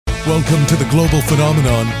Welcome to the global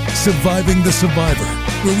phenomenon, Surviving the Survivor,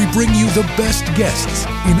 where we bring you the best guests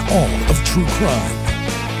in all of true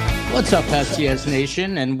crime. What's up, STS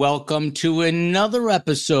Nation, and welcome to another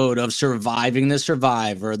episode of Surviving the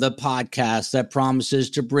Survivor, the podcast that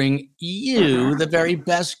promises to bring you the very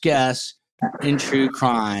best guests in true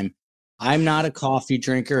crime. I'm not a coffee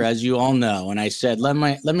drinker, as you all know, and I said, let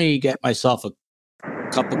me get myself a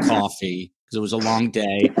cup of coffee because it was a long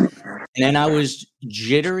day. And then I was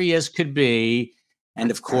jittery as could be.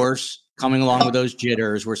 And of course, coming along with those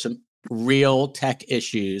jitters were some real tech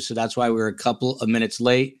issues. So that's why we were a couple of minutes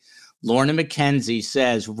late. Lorna McKenzie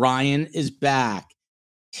says, Ryan is back.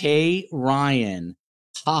 Hey, Ryan.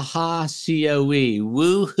 Ha-ha, C-O-E.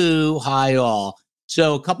 Woo-hoo, hi all.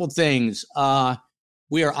 So a couple things.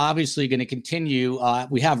 We are obviously going to continue.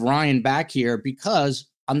 We have Ryan back here because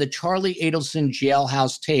on the Charlie Adelson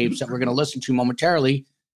jailhouse tapes that we're going to listen to momentarily,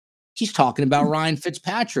 he's talking about Ryan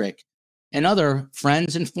Fitzpatrick and other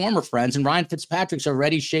friends and former friends, and Ryan Fitzpatrick's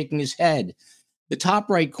already shaking his head. The top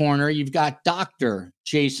right corner, you've got Dr.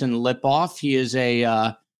 Jason Lipoff. He is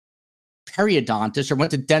a periodontist or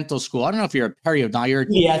went to dental school. I don't know if you're a periodontist.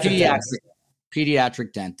 You're a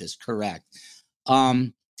pediatric dentist, correct.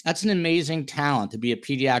 That's an amazing talent to be a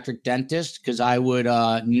pediatric dentist because I would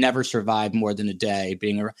never survive more than a day.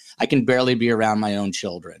 I can barely be around my own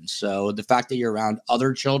children. So the fact that you're around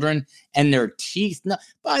other children and their teeth. No,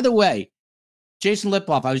 by the way, Jason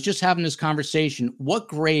Lipoff, I was just having this conversation. What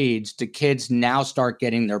grades do kids now start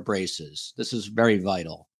getting their braces? This is very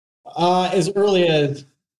vital. As early as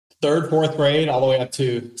 3rd, 4th grade, all the way up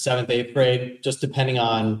to 7th, 8th grade, just depending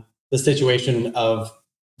on the situation of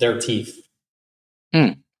their teeth.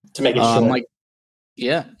 To make it short.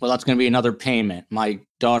 Well, that's going to be another payment. My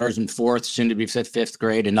daughter's in 4th, soon to be 5th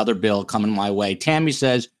grade. Another bill coming my way. Tammy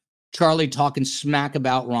says, Charlie talking smack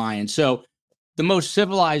about Ryan. So the most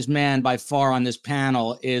civilized man by far on this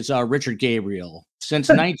panel is Richard Gabriel. Since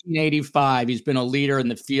 1985, he's been a leader in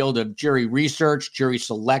the field of jury research, jury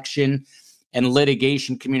selection, and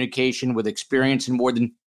litigation communication with experience in more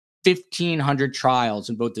than 1,500 trials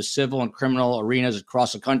in both the civil and criminal arenas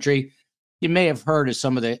across the country. You may have heard of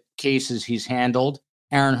some of the cases he's handled.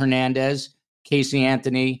 Aaron Hernandez, Casey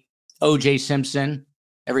Anthony, O.J. Simpson.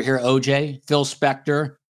 Ever hear O.J.? Phil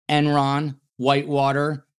Spector, Enron,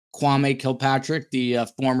 Whitewater, Kwame Kilpatrick, the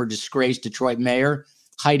former disgraced Detroit mayor.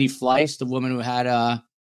 Heidi Fleiss, the woman who had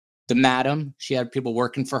the madam. She had people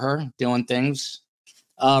working for her, doing things.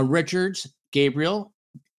 Richard Gabriel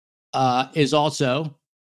is also...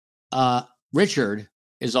 Richard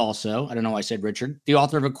is also, I don't know why I said Richard, the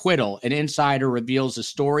author of Acquittal. An insider reveals the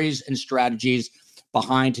stories and strategies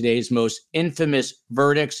behind today's most infamous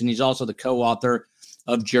verdicts. And he's also the co-author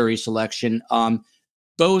of Jury Selection.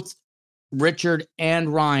 Both Richard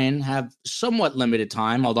and Ryan have somewhat limited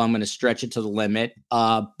time, although I'm going to stretch it to the limit.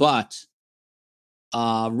 But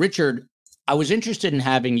Richard, I was interested in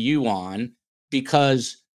having you on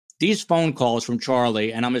because these phone calls from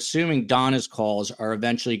Charlie, and I'm assuming Donna's calls are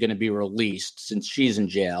eventually going to be released since she's in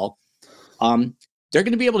jail. They're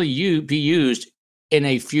going to be able to be used in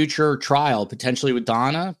a future trial, potentially with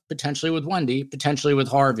Donna, potentially with Wendy, potentially with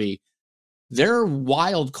Harvey. They're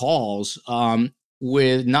wild calls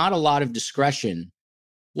with not a lot of discretion.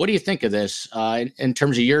 What do you think of this in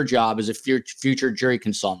terms of your job as a future jury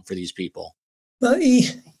consultant for these people?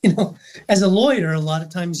 Well, as a lawyer, a lot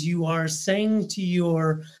of times you are saying to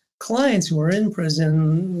your clients who are in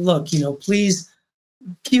prison, look, please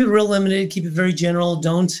keep it real limited, keep it very general.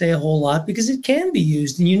 Don't say a whole lot because it can be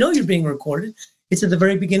used. And you're being recorded. It's at the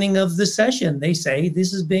very beginning of the session. They say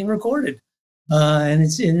this is being recorded and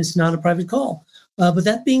it's not a private call. But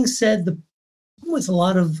that being said, with a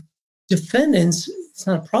lot of defendants, it's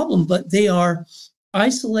not a problem, but they are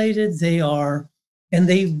isolated. And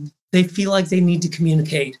they feel like they need to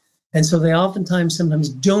communicate. And so they sometimes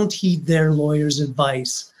don't heed their lawyer's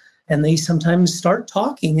advice. And they sometimes start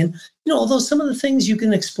talking. And, although some of the things you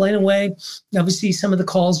can explain away, obviously some of the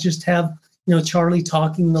calls just have, Charlie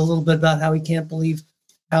talking a little bit about how he can't believe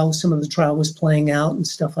how some of the trial was playing out and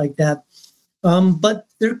stuff like that. But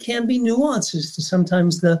there can be nuances to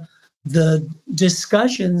sometimes the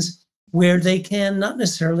discussions where they can not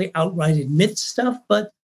necessarily outright admit stuff,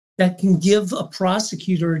 but that can give a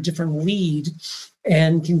prosecutor a different lead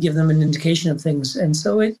and can give them an indication of things. And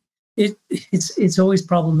so it's always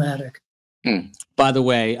problematic. By the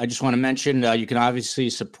way, I just want to mention you can obviously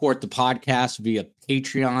support the podcast via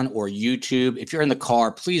Patreon or YouTube. If you're in the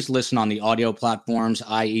car, please listen on the audio platforms,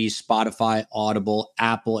 i.e. Spotify, Audible,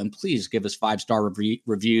 Apple, and please give us 5-star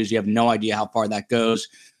reviews. You have no idea how far that goes.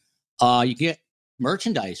 You get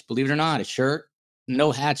merchandise, believe it or not, a shirt,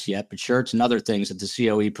 no hats yet, but shirts and other things that the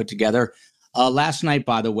COE put together. Last night,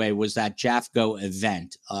 by the way, was that JAFCO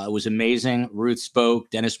event. It was amazing. Ruth spoke.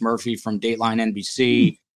 Dennis Murphy from Dateline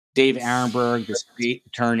NBC. Dave Arenberg, the state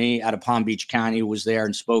attorney out of Palm Beach County, was there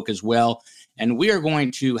and spoke as well. And we are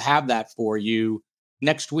going to have that for you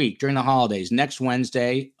next week during the holidays. Next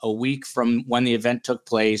Wednesday, a week from when the event took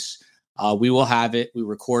place, we will have it. We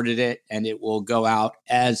recorded it, and it will go out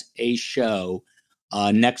as a show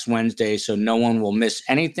next Wednesday, so no one will miss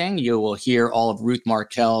anything. You will hear all of Ruth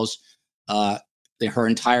Markel's her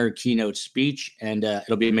entire keynote speech, and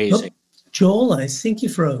it'll be amazing. Oh, Joel, I think you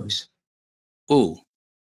froze. Ooh,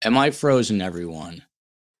 am I frozen, everyone?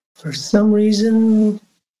 For some reason,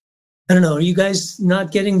 I don't know. Are you guys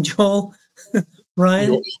not getting Joel?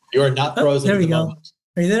 Ryan? You are not frozen. There you go.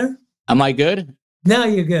 Are you there? Am I good? Now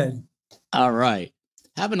you're good. All right.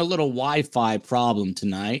 Having a little Wi-Fi problem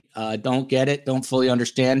tonight. Don't get it. Don't fully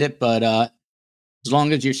understand it. But as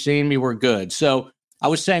long as you're seeing me, we're good. So I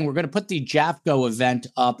was saying we're going to put the JAFCO event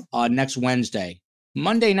up next Wednesday.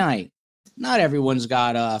 Monday night. Not everyone's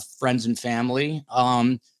got friends and family.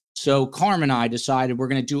 So Carm and I decided we're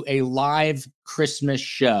going to do a live Christmas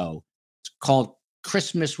show. It's called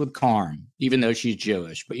Christmas with Carm, even though she's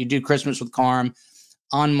Jewish. But you do Christmas with Carm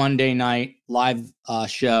on Monday night, live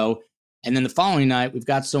show. And then the following night, we've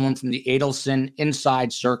got someone from the Adelson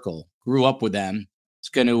Inside Circle. Grew up with them. It's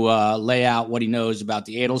going to lay out what he knows about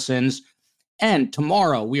the Adelsons. And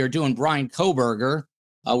tomorrow, we are doing Brian Koberger.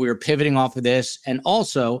 We are pivoting off of this. And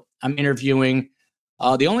also, I'm interviewing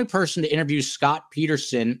the only person to interview Scott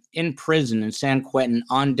Peterson in prison in San Quentin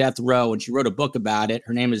on death row. And she wrote a book about it.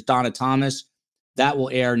 Her name is Donna Thomas. That will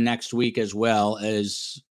air next week as well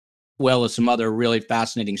as some other really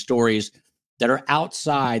fascinating stories that are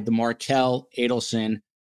outside the Markel Adelson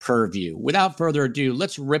purview. Without further ado,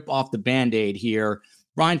 let's rip off the Band-Aid here.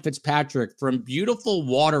 Ryan Fitzpatrick from beautiful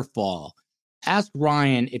Waterfall. Ask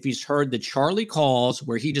Ryan if he's heard the Charlie Calls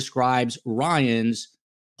where he describes Ryan's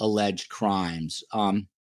alleged crimes. What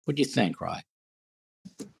do you think, Ryan?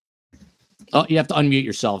 Oh, you have to unmute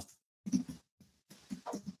yourself.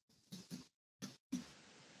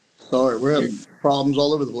 Sorry, we're having problems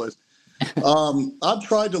all over the place. I've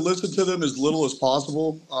tried to listen to them as little as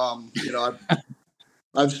possible.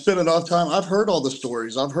 I've spent enough time. I've heard all the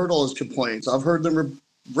stories. I've heard all his complaints. I've heard them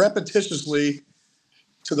repetitiously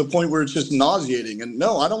to the point where it's just nauseating. And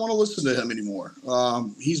no, I don't want to listen to him anymore.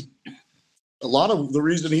 He's a lot of the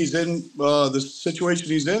reason he's in the situation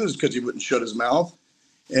he's in is because he wouldn't shut his mouth.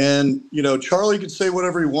 And, Charlie could say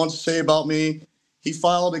whatever he wants to say about me. He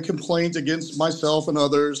filed a complaint against myself and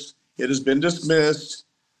others. It has been dismissed.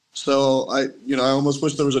 So I almost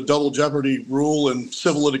wish there was a double jeopardy rule in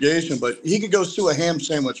civil litigation, but he could go sue a ham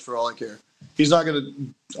sandwich for all I care. He's not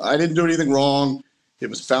going to, I didn't do anything wrong. It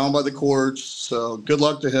was found by the courts. So good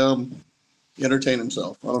luck to him. Entertain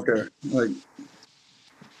himself. I don't care.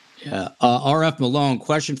 Yeah. RF Malone,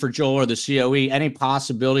 question for Joel or the COE. Any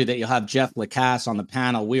possibility that you'll have Jeff Lacasse on the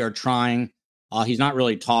panel? We are trying. He's not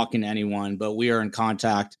really talking to anyone, but we are in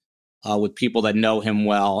contact with people that know him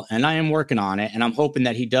well, and I am working on it, and I'm hoping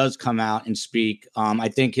that he does come out and speak. I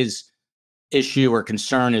think his issue or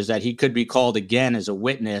concern is that he could be called again as a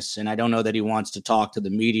witness, and I don't know that he wants to talk to the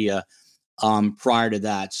media prior to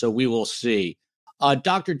that, so we will see.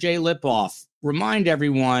 Dr. Jay Lipoff, remind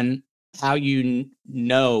everyone how you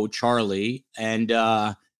know Charlie, and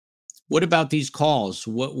what about these calls?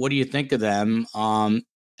 What do you think of them?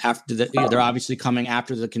 After they're obviously coming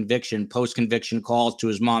after the conviction, post-conviction calls to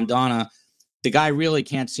his mom, Donna. The guy really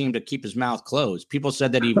can't seem to keep his mouth closed. People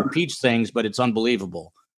said that he repeats things, but it's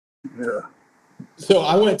unbelievable. Yeah. So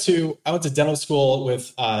I went to dental school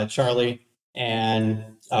with Charlie, and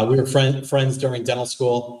we were friends during dental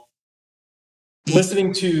school.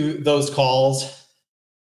 Listening to those calls,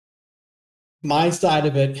 my side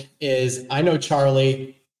of it is I know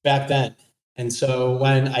Charlie back then. And so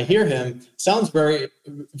when I hear him, sounds very,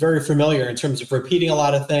 very familiar in terms of repeating a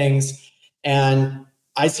lot of things. And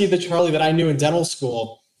I see the Charlie that I knew in dental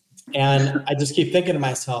school. And I just keep thinking to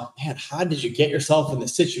myself, man, how did you get yourself in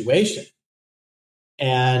this situation?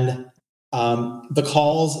 And the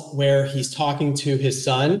calls where he's talking to his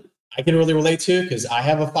son, I can really relate to because I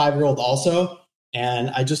have a 5-year-old also. And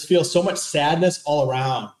I just feel so much sadness all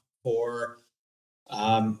around for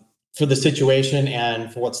the situation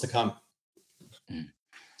and for what's to come.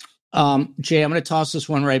 Jay, I'm going to toss this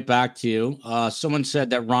one right back to you. Someone said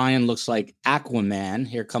that Ryan looks like Aquaman.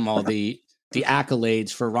 Here come all the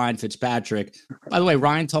accolades for Ryan Fitzpatrick. By the way,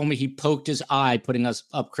 Ryan told me he poked his eye putting us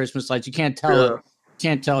up Christmas lights. You can't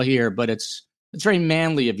tell here, but it's very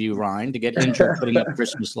manly of you, Ryan, to get injured putting up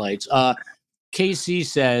Christmas lights. KC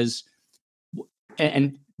says,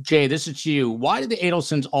 And Jay, this is to you. Why do the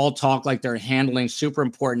Adelsons all talk like they're handling super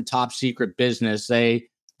important top secret business? They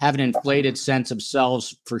have an inflated sense of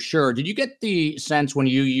selves for sure. Did you get the sense when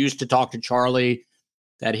you used to talk to Charlie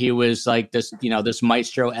that he was like this, this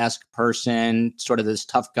maestro-esque person, sort of this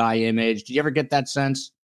tough guy image? Did you ever get that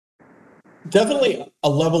sense? Definitely a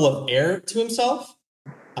level of air to himself,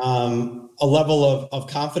 a level of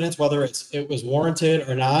confidence, whether it was warranted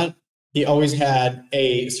or not. He always had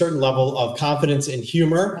a certain level of confidence and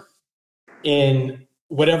humor in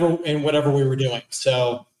whatever we were doing.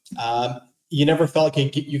 So you never felt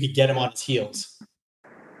like you could get him on his heels.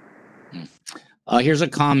 Here's a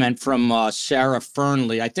comment from Sarah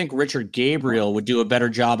Fernley. I think Richard Gabriel would do a better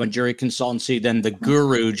job on jury consultancy than the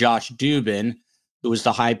guru, Josh Dubin, who was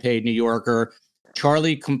the high-paid New Yorker.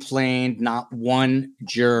 Charlie complained, not one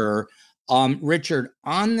juror. Richard,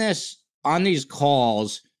 on these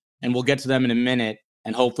calls, and we'll get to them in a minute,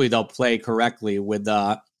 and hopefully they'll play correctly with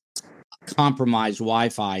compromised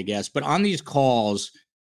Wi-Fi, I guess. But on these calls,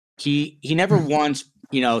 he never once,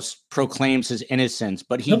 proclaims his innocence,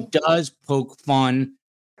 but he does poke fun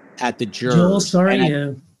at the jurors. Joel, sorry,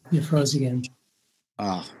 you froze again.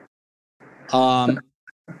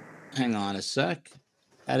 Hang on a sec.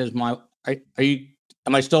 That is my. Am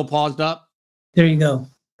I still paused up? There you go.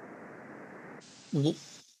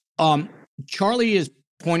 Charlie is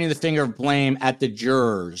pointing the finger of blame at the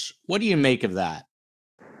jurors. What do you make of that?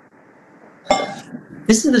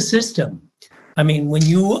 This is the system. I mean, when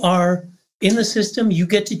you are in the system, you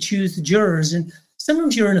get to choose the jurors. And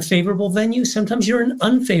sometimes you're in a favorable venue, sometimes you're in an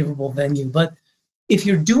unfavorable venue. But if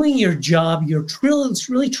you're doing your job, you're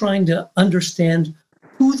really trying to understand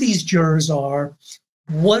who these jurors are,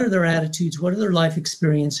 what are their attitudes, what are their life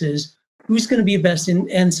experiences, who's going to be best.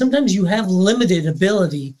 And sometimes you have limited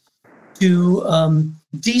ability to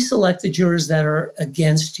deselect the jurors that are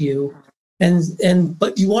against you.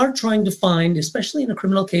 But you are trying to find, especially in a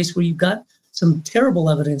criminal case where you've got some terrible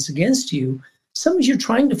evidence against you, sometimes you're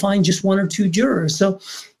trying to find just one or two jurors. So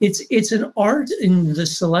it's an art in the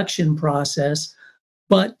selection process.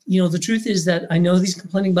 But, the truth is that I know he's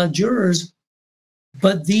complaining about jurors,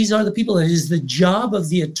 but these are the people. It is the job of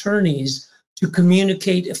the attorneys to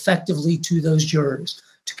communicate effectively to those jurors,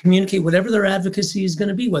 to communicate whatever their advocacy is going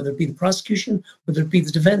to be, whether it be the prosecution, whether it be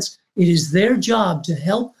the defense. It is their job to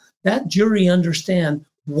help that jury understand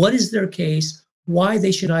what is their case, why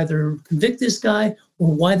they should either convict this guy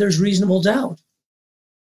or why there's reasonable doubt.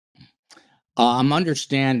 I'm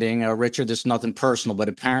understanding, Richard, this is nothing personal, but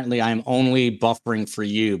apparently I'm only buffering for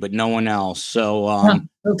you, but no one else. So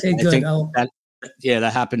okay, good.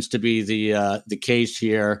 That happens to be the case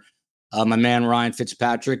here. My man Ryan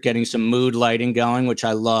Fitzpatrick getting some mood lighting going, which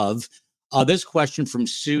I love. This question from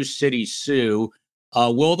Sioux City Sue.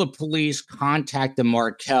 Will the police contact the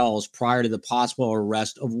Markells prior to the possible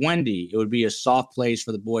arrest of Wendy? It would be a soft place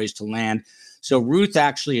for the boys to land. So Ruth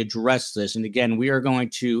actually addressed this. And again, we are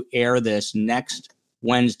going to air this next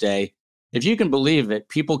Wednesday. If you can believe it,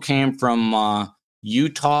 people came from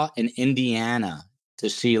Utah and Indiana to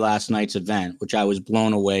see last night's event, which I was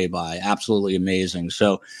blown away by. Absolutely amazing.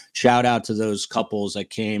 So shout out to those couples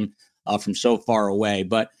that came from so far away.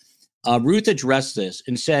 But Ruth addressed this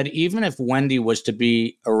and said, even if Wendy was to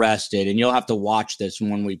be arrested, and you'll have to watch this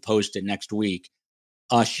when we post it next week,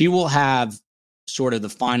 she will have sort of the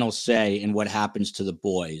final say in what happens to the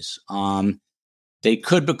boys. They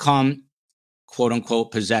could become, quote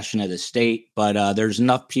unquote, possession of the state, but there's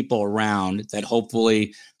enough people around that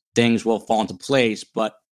hopefully things will fall into place.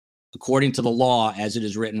 But according to the law, as it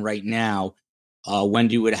is written right now,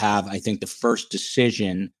 Wendy would have, I think, the first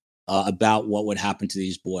decision about what would happen to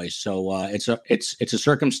these boys. So it's a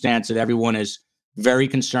circumstance that everyone is very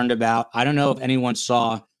concerned about. I don't know if anyone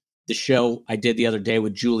saw the show I did the other day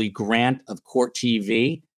with Julie Grant of Court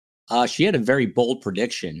TV. She had a very bold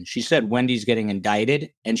prediction. She said Wendy's getting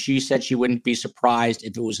indicted, and she said she wouldn't be surprised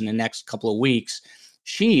if it was in the next couple of weeks.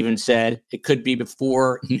 She even said it could be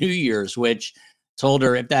before New Year's, which told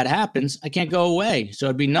her if that happens, I can't go away. So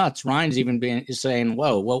it'd be nuts. Ryan's even saying,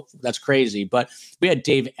 whoa, that's crazy. But we had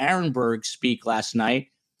Dave Arenberg speak last night.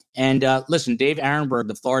 And listen, Dave Arenberg,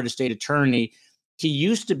 the Florida state attorney, he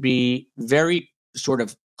used to be very sort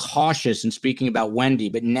of cautious in speaking about Wendy,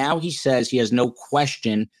 but now he says he has no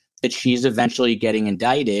question that she's eventually getting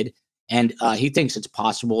indicted. And he thinks it's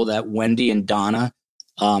possible that Wendy and Donna,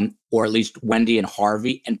 or at least Wendy and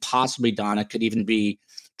Harvey, and possibly Donna, could even be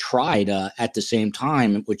tried at the same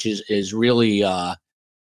time, which is really a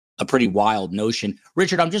pretty wild notion.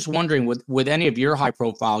 Richard, I'm just wondering, with any of your high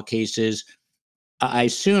profile cases, I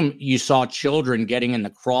assume you saw children getting in the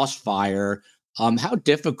crossfire How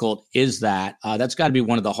difficult is that? That's got to be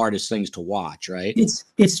one of the hardest things to watch, right?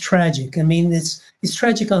 It's tragic. I mean, it's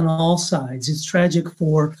tragic on all sides. It's tragic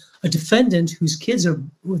for a defendant whose kids are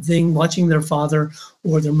watching their father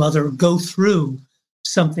or their mother go through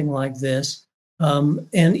something like this.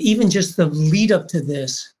 And even just the lead up to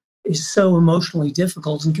this is so emotionally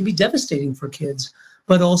difficult and can be devastating for kids,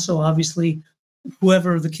 but also obviously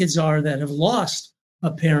whoever the kids are that have lost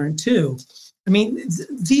a parent too. I mean,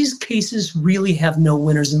 these cases really have no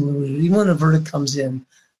winners and losers. Even when a verdict comes in,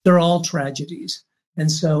 they're all tragedies.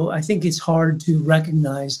 And so I think it's hard to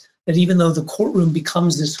recognize that even though the courtroom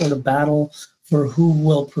becomes this sort of battle for who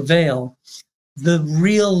will prevail, the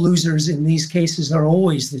real losers in these cases are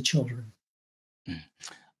always the children.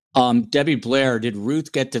 Debbie Blair, did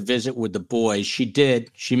Ruth get to visit with the boys? She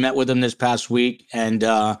did. She met with them this past week, and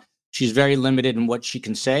she's very limited in what she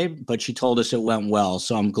can say, but she told us it went well.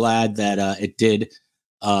 So I'm glad that it did,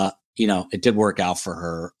 it did work out for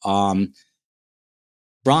her.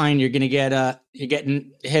 Brian, you're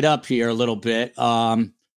getting hit up here a little bit.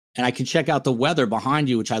 And I can check out the weather behind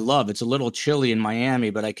you, which I love. It's a little chilly in Miami,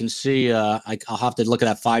 but I can see, I'll have to look at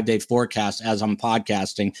that 5-day forecast as I'm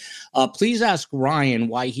podcasting. Please ask Ryan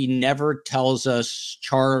why he never tells us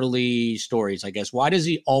Charlie stories, I guess. Why does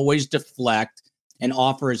he always deflect and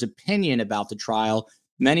offer his opinion about the trial?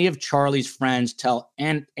 Many of Charlie's friends tell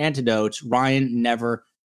anecdotes Ryan never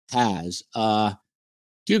has. Do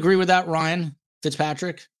you agree with that, Ryan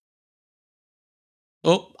Fitzpatrick?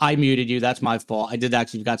 Oh, I muted you. That's my fault. I did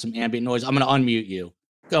actually got some ambient noise. I'm going to unmute you.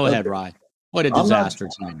 Go ahead, Ryan. What a disaster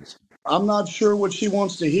tonight. I'm not sure what she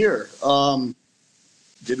wants to hear.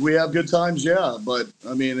 Did we have good times? Yeah, but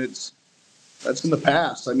I mean, that's in the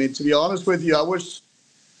past. I mean, to be honest with you, I wish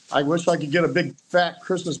I could get a big fat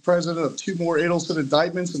Christmas present of 2 more Adelson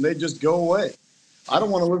indictments and they'd just go away. I don't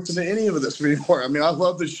want to listen to any of this anymore. I mean, I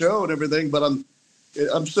love the show and everything, but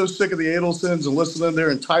I'm so sick of the Adelsons and listening to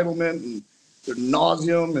their entitlement and their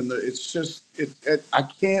nauseum, and it's just I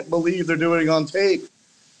can't believe they're doing it on tape.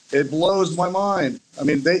 It blows my mind. I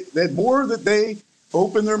mean, the more that they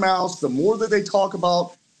open their mouths, the more that they talk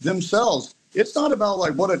about themselves. It's not about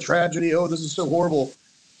like what a tragedy. Oh, this is so horrible.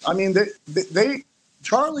 I mean,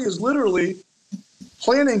 Charlie is literally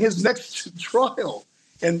planning his next trial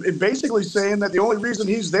and basically saying that the only reason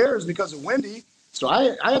he's there is because of Wendy. So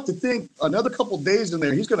I have to think another couple of days in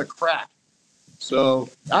there, he's going to crack. So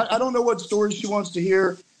I don't know what story she wants to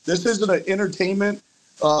hear. This isn't an entertainment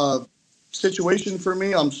situation for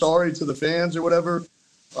me. I'm sorry to the fans or whatever.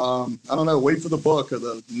 I don't know. Wait for the book or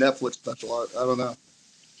the Netflix special. I don't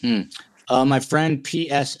know. My friend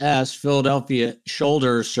PSS, Philadelphia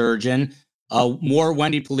shoulder surgeon, more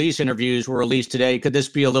Wendy police interviews were released today. Could this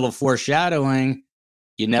be a little foreshadowing?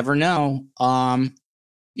 You never know.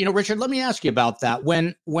 Richard, let me ask you about that.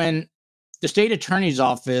 When the state attorney's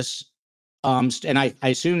office, and I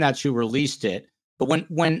assume that's who released it, but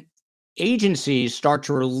when agencies start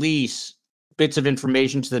to release bits of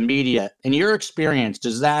information to the media, in your experience,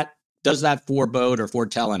 does that forebode or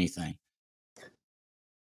foretell anything?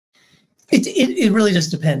 It really does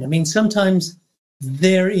depend. I mean, sometimes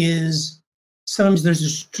there's a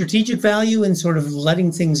strategic value in sort of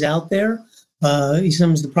letting things out there.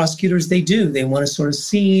 Sometimes the prosecutors, they want to sort of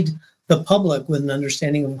seed the public with an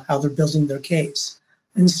understanding of how they're building their case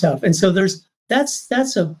and stuff. And so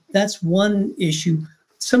that's one issue.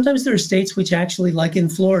 Sometimes there are states which actually, like in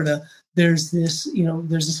Florida, there's this,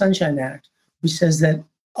 there's the Sunshine Act, which says that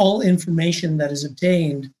all information that is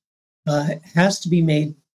obtained has to be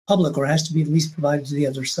made public or has to be at least provided to the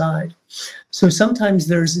other side. So sometimes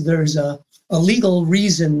there's a legal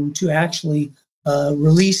reason to actually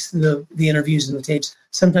release the interviews and the tapes.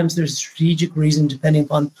 Sometimes there's a strategic reason depending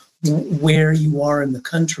upon where you are in the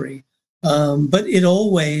country. But it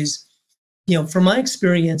always, from my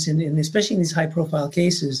experience, and especially in these high-profile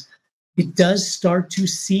cases, it does start to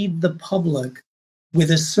seed the public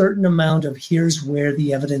with a certain amount of here's where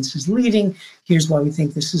the evidence is leading, here's why we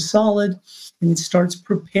think this is solid, and it starts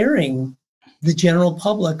preparing the general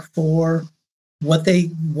public for what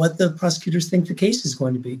the prosecutors think the case is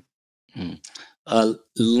going to be.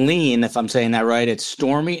 Lean, if I'm saying that right, it's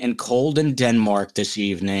stormy and cold in Denmark this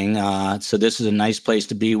evening. So this is a nice place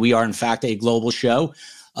to be. We are, in fact, a global show.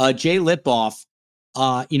 Jay Lipoff,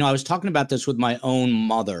 I was talking about this with my own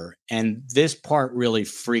mother, and this part really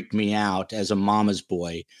freaked me out as a mama's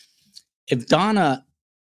boy. If Donna,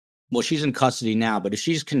 well, she's in custody now, but if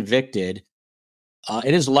she's convicted,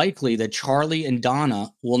 it is likely that Charlie and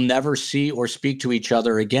Donna will never see or speak to each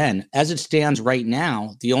other again. As it stands right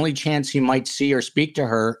now, the only chance he might see or speak to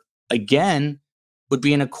her again would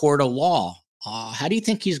be in a court of law. How do you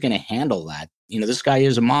think he's going to handle that? This guy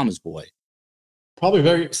is a mama's boy. Probably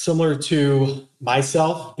very similar to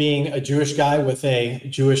myself, being a Jewish guy with a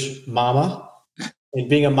Jewish mama and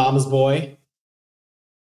being a mama's boy.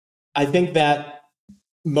 I think that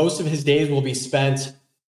most of his days will be spent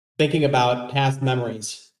thinking about past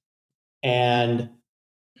memories and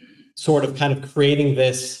sort of kind of creating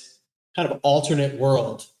this kind of alternate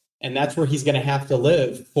world. And that's where he's going to have to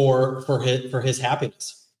live for his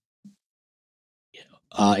happiness.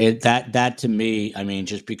 That to me, I mean,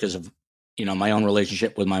 just because of, my own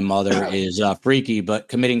relationship with my mother is freaky, but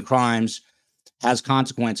committing crimes has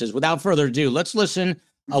consequences. Without further ado, let's listen.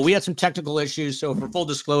 We had some technical issues. So for full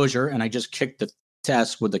disclosure, and I just kicked the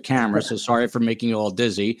test with the camera, so sorry for making you all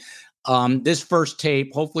dizzy. This first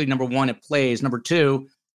tape, hopefully, number one, it plays. Number two,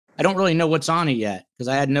 I don't really know what's on it yet because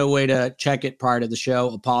I had no way to check it prior to the show.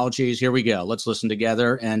 Apologies. Here we go. Let's listen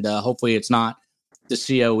together. And hopefully it's not the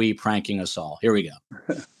COE pranking us all. Here we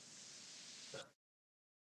go.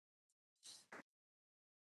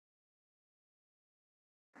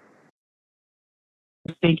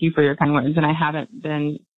 Thank you for your kind words. And I haven't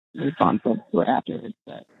been responsive to it afterwards.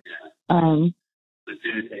 But,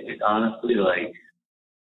 it's honestly like,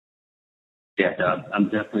 I'm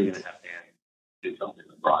definitely going to have to do something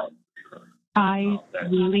with Brian. I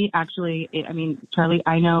really actually, Charlie,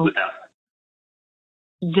 I know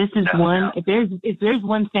this is one, if there's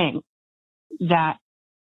one thing that,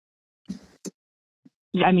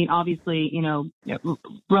 obviously,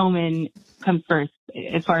 Roman comes first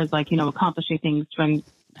as far as accomplishing things from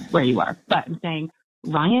where you are. But I'm saying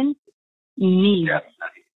Ryan needs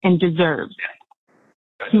and deserves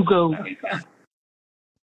to go to hell,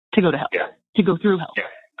 to go through hell,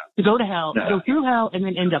 to go to hell, go through hell, and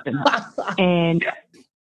then end up in hell. And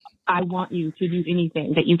I want you to do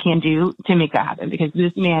anything that you can do to make that happen because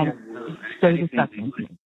this man is so disgusting.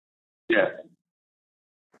 Yeah.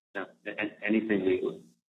 No, anything legally.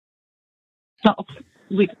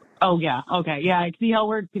 Oh, yeah. Okay. Yeah. I see how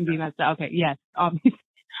words can be messed up. Okay. Yes. Obviously,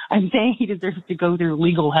 I'm saying he deserves to go through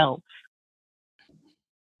legal hell.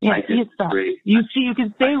 Yeah. See, it's stuff. You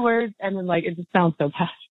can say words and then it just sounds so bad.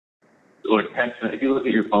 Or text. If you look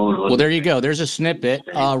at your phone. Well, there you go. There's a snippet.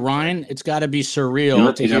 Ryan, it's got to be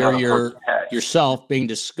surreal to hear yourself being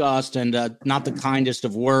discussed and not the kindest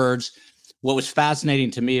of words. What was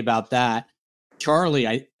fascinating to me about that, Charlie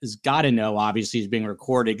has got to know, obviously, he's being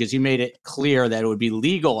recorded because he made it clear that it would be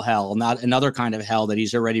legal hell, not another kind of hell that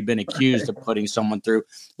he's already been accused of putting someone through.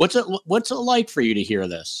 What's it like for you to hear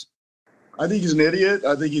this? I think he's an idiot.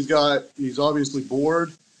 I think he's obviously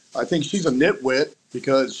bored. I think she's a nitwit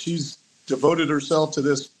because she's devoted herself to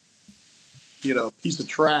this, piece of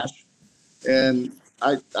trash. And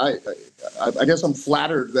I guess I'm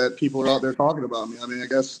flattered that people are out there talking about me. I mean, I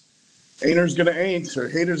guess ain'ters gonna ain't or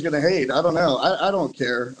haters gonna hate. I don't know. I don't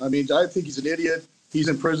care. I mean, I think he's an idiot. He's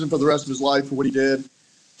in prison for the rest of his life for what he did.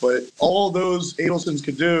 But all those Adelsons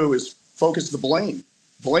could do is focus the blame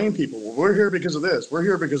people. Well, we're here because of this. We're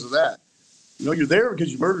here because of that. You're there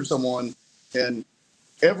because you murdered someone. And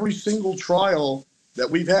every single trial that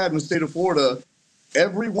we've had in the state of Florida,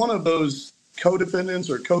 every one of those co-defendants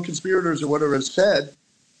or co-conspirators or whatever has said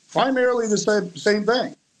primarily the same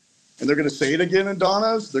thing. And they're going to say it again in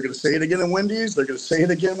Donna's. They're going to say it again in Wendy's. They're going to say it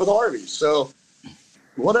again with Harvey's. So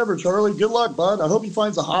whatever, Charlie, good luck, bud. I hope he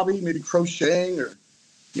finds a hobby, maybe crocheting or,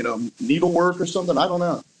 needlework or something. I don't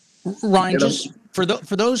know. Ryan, just for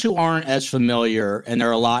those who aren't as familiar, and there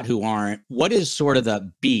are a lot who aren't, what is sort of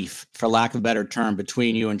the beef, for lack of a better term,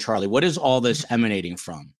 between you and Charlie? What is all this emanating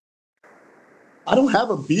from? I don't have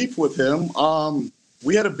a beef with him.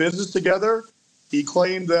 We had a business together. He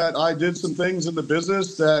claimed that I did some things in the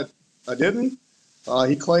business that I didn't.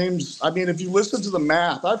 He claims, if you listen to the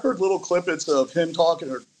math, I've heard little clippets of him talking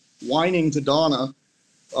or whining to Donna.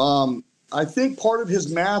 I think part of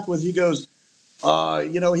his math was he goes,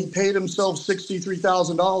 he paid himself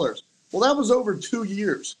 $63,000. Well, that was over 2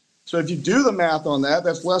 years. So if you do the math on that,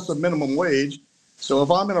 that's less than minimum wage. So if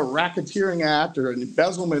I'm in a racketeering act or an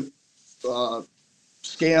embezzlement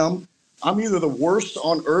scam, I'm either the worst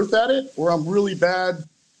on earth at it or I'm really bad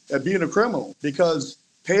at being a criminal because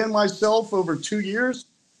paying myself over 2 years,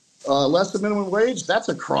 less than minimum wage, that's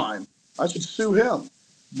a crime. I should sue him.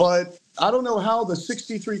 But I don't know how the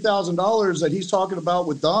 $63,000 that he's talking about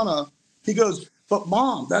with Donna, he goes, but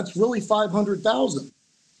Mom, that's really $500,000.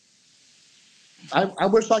 I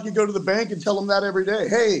wish I could go to the bank and tell him that every day.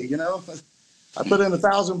 Hey, I put in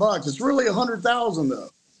 $1,000. It's really $100,000 though.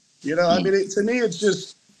 To me, it's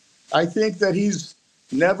just, I think that he's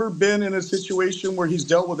never been in a situation where he's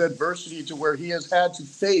dealt with adversity to where he has had to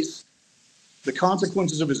face the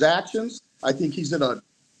consequences of his actions. I think he's in a,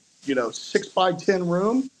 6x10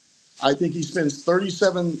 room. I think he spends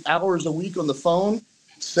 37 hours a week on the phone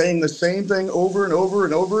saying the same thing over and over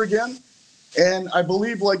and over again. And I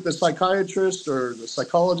believe like the psychiatrist or the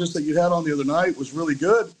psychologist that you had on the other night was really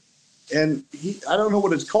good. And I don't know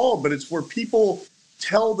what it's called, but it's where people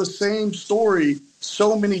tell the same story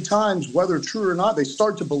so many times, whether true or not, they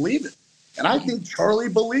start to believe it. And I think Charlie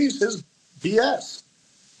believes his BS.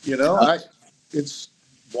 It's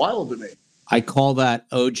wild to me. I call that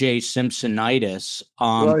OJ Simpsonitis.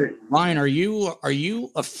 Right. Ryan, are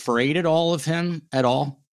you afraid at all of him at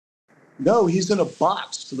all? No, he's in a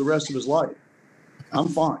box for the rest of his life. I'm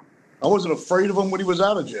fine. I wasn't afraid of him when he was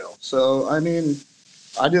out of jail. So, I mean,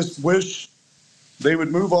 I just wish they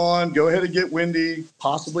would move on, go ahead and get Wendy,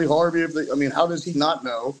 possibly Harvey. How does he not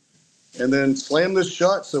know? And then slam this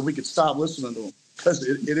shut so we could stop listening to him, because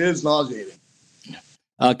it is nauseating.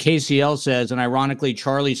 KCL says, and ironically,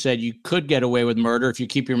 Charlie said you could get away with murder if you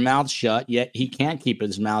keep your mouth shut, yet he can't keep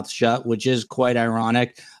his mouth shut, which is quite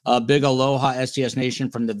ironic. Big aloha, STS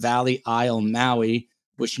Nation from the Valley Isle, Maui,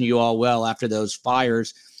 wishing you all well after those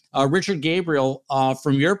fires. Richard Gabriel,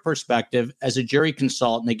 from your perspective as a jury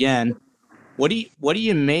consultant, again, what do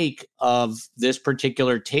you make of this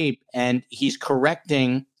particular tape? And he's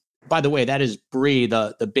correcting, by the way, that is Bree,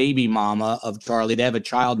 the baby mama of Charlie. They have a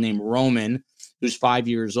child named Roman, who's 5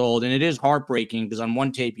 years old. And it is heartbreaking because on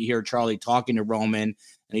one tape, you hear Charlie talking to Roman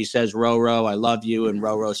and he says, Roro, I love you. And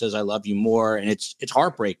Roro says, I love you more. And it's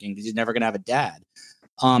heartbreaking because he's never going to have a dad.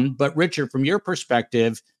 But Richard, from your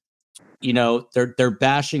perspective, they're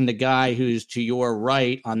bashing the guy who's to your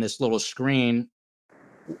right on this little screen.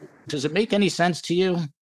 Does it make any sense to you?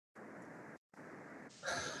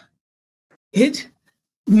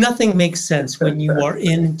 Nothing makes sense when you are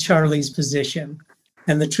in Charlie's position.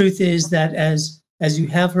 And the truth is that as you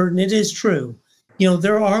have heard, and it is true,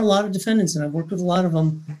 there are a lot of defendants, and I've worked with a lot of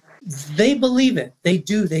them. They believe it. They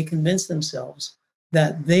do. They convince themselves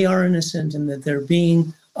that they are innocent and that they're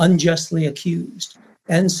being unjustly accused.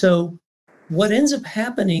 And so what ends up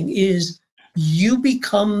happening is you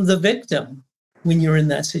become the victim when you're in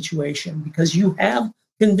that situation because you have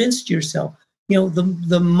convinced yourself.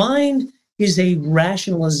 The mind is a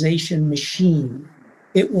rationalization machine.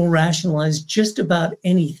 It will rationalize just about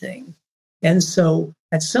anything. And so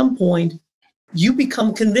at some point, you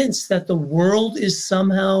become convinced that the world is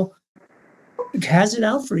somehow has it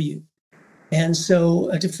out for you. And so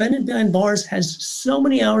a defendant behind bars has so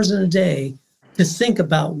many hours in a day to think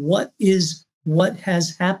about what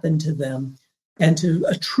has happened to them and to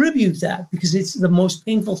attribute that, because it's the most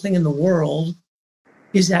painful thing in the world,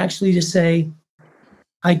 is actually to say,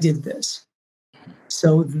 I did this.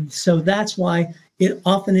 So that's why it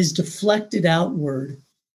often is deflected outward,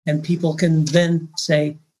 and people can then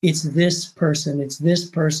say, it's this person, it's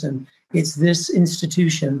this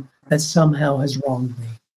institution that somehow has wronged me.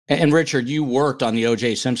 And Richard, you worked on the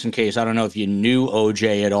O.J. Simpson case. I don't know if you knew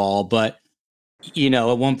O.J. at all, but,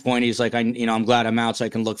 at one point he's like, I'm glad I'm out so I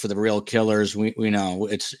can look for the real killers. We know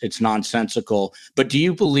it's nonsensical. But do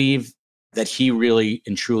you believe that he really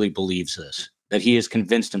and truly believes this, that he has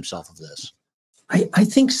convinced himself of this? I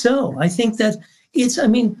think so. I think that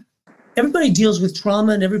everybody deals with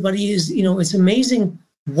trauma, and everybody is, it's amazing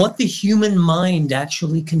what the human mind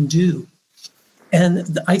actually can do.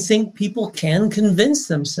 And I think people can convince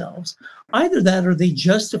themselves either that or they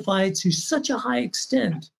justify it to such a high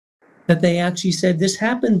extent that they actually said this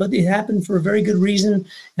happened, but it happened for a very good reason.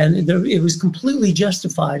 And it was completely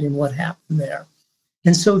justified in what happened there.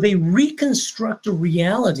 And so they reconstruct a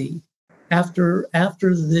reality after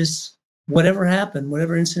this, whatever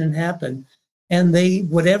incident happened. And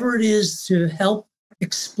whatever it is to help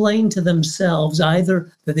explain to themselves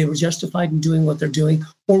either that they were justified in doing what they're doing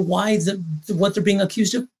or why what they're being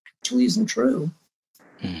accused of actually isn't true.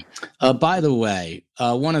 By the way,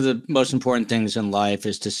 one of the most important things in life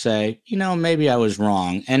is to say, maybe I was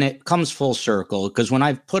wrong. And it comes full circle because when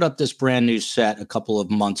I put up this brand new set a couple of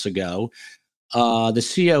months ago,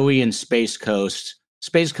 the COE in Space Coast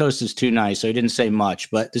is too nice, so he didn't say much,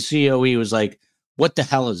 but the COE was like, what the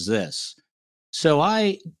hell is this? So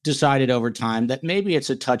I decided over time that maybe it's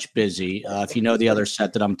a touch busy, if you know the other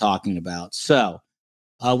set that I'm talking about. So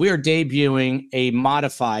we are debuting a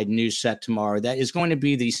modified new set tomorrow that is going to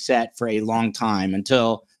be the set for a long time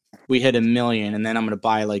until we hit 1 million, and then I'm going to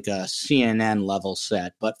buy like a CNN level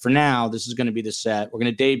set. But for now, this is going to be the set. We're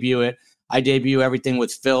going to debut it. I debut everything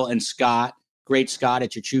with Phil and Scott. Great Scott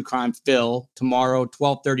at your True Crime Phil tomorrow,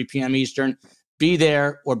 12:30 p.m. Eastern. Be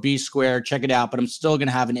there or be square. Check it out. But I'm still going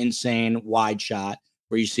to have an insane wide shot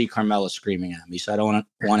where you see Carmela screaming at me. So I don't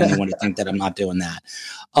want anyone to think that I'm not doing that.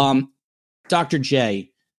 Dr. J,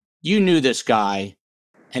 you knew this guy.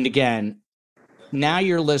 And again, now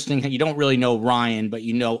you're listening. You don't really know Ryan, but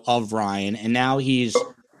you know of Ryan, and now he's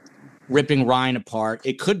ripping Ryan apart.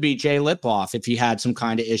 It could be Jay Lipoff if he had some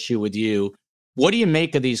kind of issue with you. What do you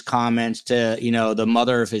make of these comments to, the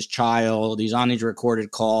mother of his child? These on these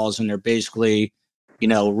recorded calls, and they're basically,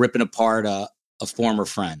 ripping apart a former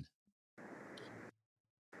friend.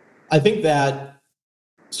 I think that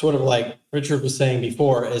sort of like Richard was saying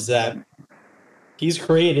before is that he's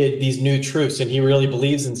created these new truths, and he really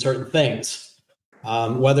believes in certain things,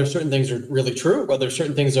 whether certain things are really true, whether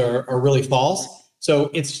certain things are really false.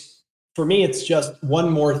 So for me, it's just one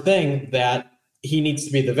more thing that he needs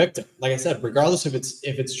to be the victim. Like I said, regardless if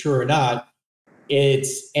it's true or not, when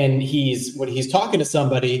he's talking to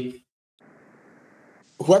somebody,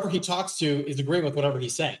 whoever he talks to is agreeing with whatever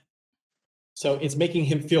he's saying. So it's making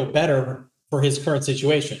him feel better for his current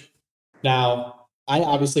situation. Now, I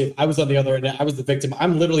was on the other end, I was the victim.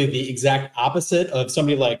 I'm literally the exact opposite of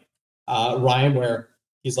somebody like Ryan, where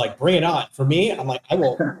he's like, bring it on. For me, I'm like,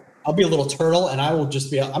 I'll be a little turtle, and I will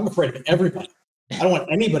just I'm afraid of everybody. I don't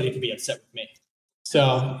want anybody to be upset with me.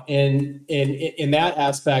 So in that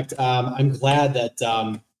aspect, I'm glad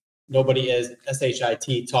that nobody is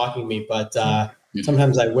SHIT talking me, but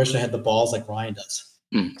sometimes I wish I had the balls like Ryan does.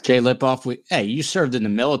 Jay Lipoff, hey, you served in the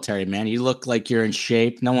military, man. You look like you're in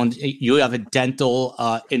shape. You have a dental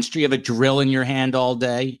industry, you have a drill in your hand all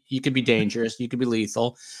day. You could be dangerous. You could be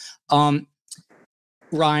lethal.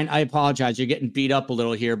 Ryan, I apologize. You're getting beat up a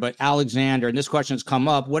little here, but Alexander, and this question's come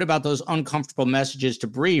up. What about those uncomfortable messages to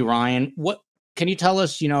Bree, Ryan? What can you tell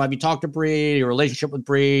us? Have you talked to Bree? Your relationship with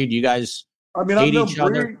Bree? Do you guys hate each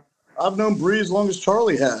other? I've known Bree as long as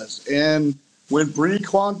Charlie has, and when Bree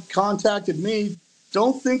contacted me,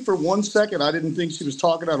 don't think for 1 second I didn't think she was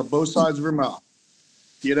talking out of both sides of her mouth.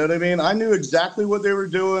 You know what I mean? I knew exactly what they were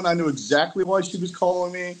doing. I knew exactly why she was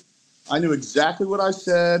calling me. I knew exactly what I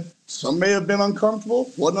said. Some may have been uncomfortable.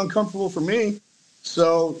 Wasn't uncomfortable for me.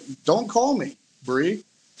 So don't call me, Bree.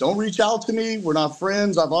 Don't reach out to me. We're not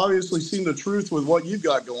friends. I've obviously seen the truth with what you've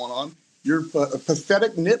got going on. You're a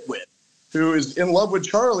pathetic nitwit who is in love with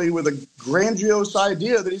Charlie with a grandiose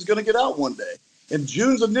idea that he's going to get out one day. And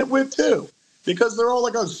June's a nitwit too, because they're all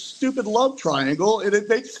like a stupid love triangle, and it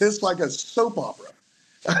makes this like a soap opera.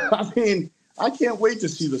 I mean, I can't wait to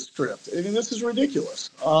see the script. I mean, this is ridiculous.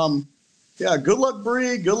 Yeah, good luck,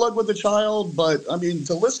 Bree. Good luck with the child. But, I mean,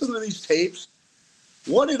 to listen to these tapes,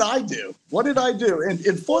 what did I do? What did I do?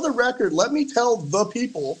 And for the record, let me tell the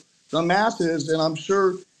people, the masses, and I'm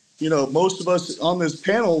sure, most of us on this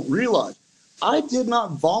panel realize, I did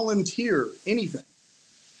not volunteer anything.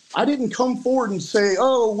 I didn't come forward and say,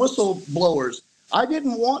 oh, whistleblowers. I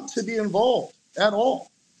didn't want to be involved at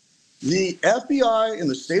all. The FBI in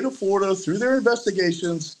the state of Florida, through their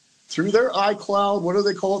investigations, through their iCloud, what do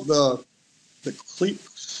they call it? The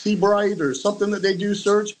Seabright or something that they do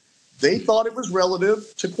search, they thought it was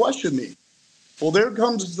relative to question me. Well, there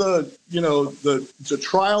comes the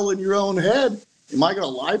trial in your own head. Am I going to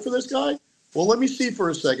lie for this guy? Well, let me see for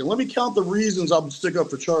a second. Let me count the reasons I would stick up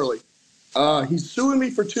for Charlie. He's suing me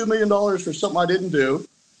for $2 million for something I didn't do.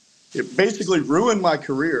 It basically ruined my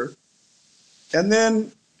career. And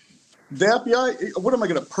then the FBI, what am I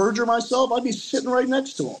going to perjure myself? I'd be sitting right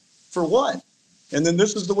next to him. For what? And then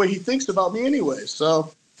this is the way he thinks about me anyway.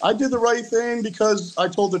 So I did the right thing because I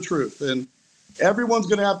told the truth. And everyone's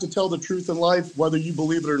going to have to tell the truth in life, whether you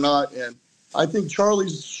believe it or not. And I think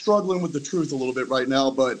Charlie's struggling with the truth a little bit right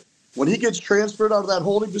now. But when he gets transferred out of that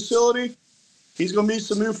holding facility, he's going to meet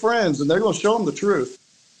some new friends, and they're going to show him the truth.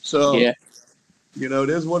 So, yeah. It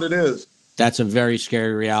is what it is. That's a very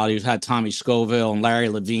scary reality. We've had Tommy Scoville and Larry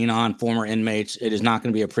Levine on, former inmates. It is not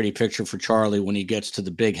going to be a pretty picture for Charlie when he gets to the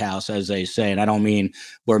big house, as they say. And I don't mean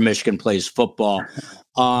where Michigan plays football.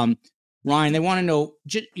 Ryan, they want to know,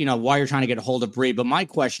 why you're trying to get a hold of Bree. But my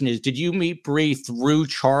question is, did you meet Bree through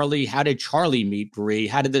Charlie? How did Charlie meet Bree?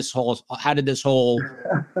 How did this whole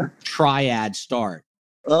triad start?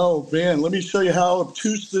 Oh, man, let me show you how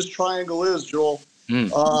obtuse this triangle is, Joel.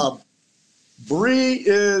 Bree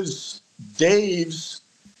is Dave's,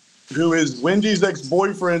 who is Wendy's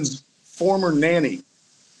ex-boyfriend's former nanny.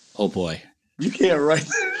 Oh, boy. You can't write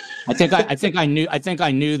I think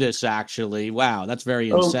I knew this, actually. Wow, that's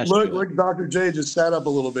very incestuous. Look, Dr. J just sat up a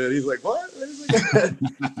little bit. He's like, what?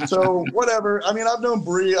 So, whatever. I mean, I've known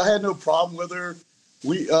Bree. I had no problem with her.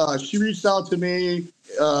 She reached out to me.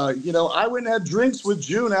 I went and had drinks with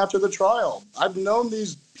June after the trial. I've known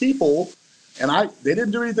these people, and they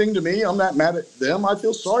didn't do anything to me. I'm not mad at them. I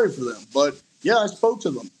feel sorry for them. But, yeah, I spoke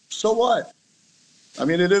to them. So what? I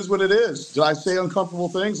mean, it is what it is. Did I say uncomfortable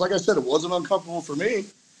things? Like I said, it wasn't uncomfortable for me,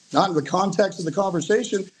 not in the context of the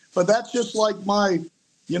conversation. But that's just like my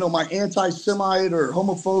my anti-Semite or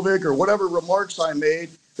homophobic or whatever remarks I made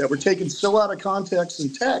that were taken so out of context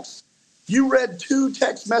in text. You read 2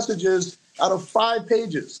 text messages out of 5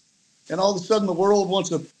 pages, and all of a sudden the world wants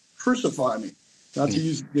to crucify me. Not to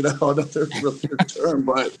use, another term,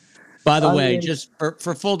 but. By the way, just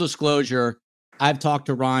for full disclosure, I've talked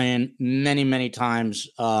to Ryan many, many times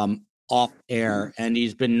off air, and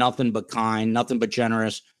he's been nothing but kind, nothing but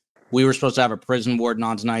generous. We were supposed to have a prison warden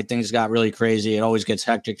on tonight. Things got really crazy. It always gets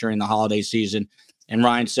hectic during the holiday season. And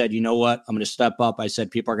Ryan said, you know what? I'm going to step up. I said,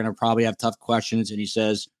 people are going to probably have tough questions. And he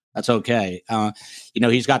says, that's okay.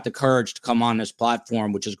 He's got the courage to come on this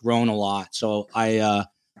platform, which has grown a lot. So I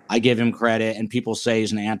give him credit. And people say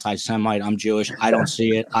he's an anti-Semite. I'm Jewish. I don't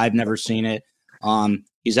see it. I've never seen it.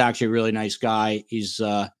 He's actually a really nice guy. He's,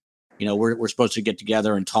 we're supposed to get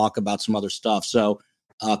together and talk about some other stuff. So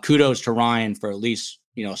kudos to Ryan for at least,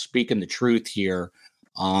 speaking the truth here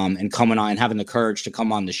and coming on and having the courage to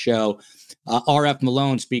come on the show. RF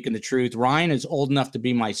Malone, speaking the truth. Ryan is old enough to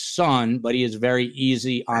be my son, but he is very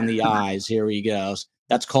easy on the eyes. Here he goes.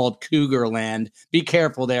 That's called Cougar Land. Be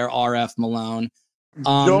careful there, RF Malone.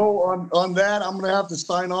 Joe, on that, I'm going to have to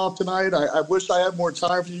sign off tonight. I wish I had more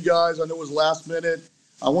time for you guys. I know it was last minute.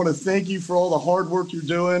 I want to thank you for all the hard work you're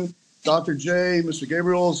doing. Dr. J, Mr.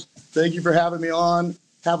 Gabriels, thank you for having me on.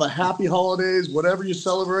 Have a happy holidays, whatever you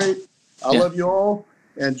celebrate. I love you all.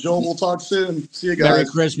 And Joel, we'll talk soon. See you guys. Merry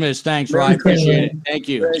Christmas. Thanks, Ryan. Appreciate it. Thank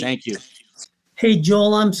you. Thank you. Hey,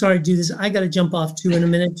 Joel, I'm sorry to do this. I got to jump off too in a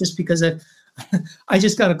minute just because I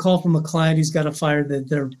just got a call from a client who's got a fire that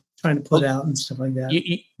they're trying to put out and stuff like that.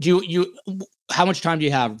 You how much time do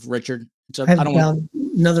you have, Richard? I have about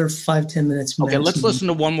another 5-10 minutes. Okay, let's listen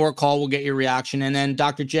to one more call. We'll get your reaction. And then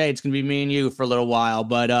Dr. J, it's going to be me and you for a little while.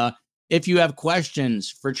 But if you have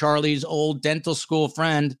questions for Charlie's old dental school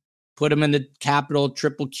friend, put them in the capital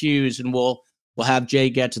triple Qs and we'll have Jay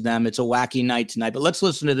get to them. It's a wacky night tonight. But let's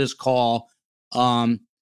listen to this call. And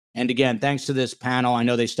again, thanks to this panel. I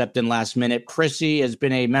know they stepped in last minute. Prissy has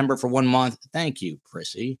been a member for 1 month. Thank you,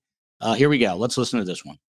 Prissy. Here we go. Let's listen to this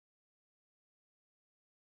one.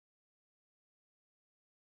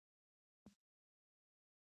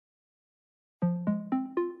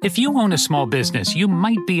 If you own a small business, you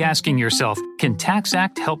might be asking yourself, can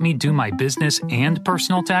TaxAct help me do my business and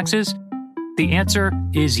personal taxes? The answer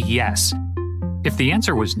is yes. If the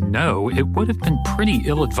answer was no, it would have been pretty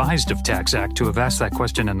ill-advised of TaxAct to have asked that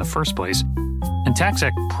question in the first place. And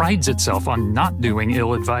TaxAct prides itself on not doing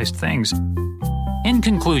ill-advised things. In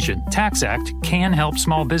conclusion, TaxAct can help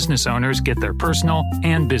small business owners get their personal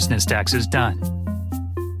and business taxes done.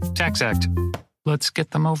 TaxAct, let's get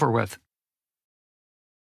them over with.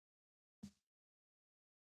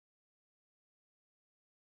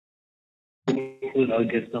 I'll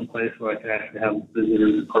get someplace where I can actually have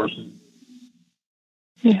visitors in person.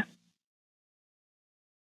 Yeah.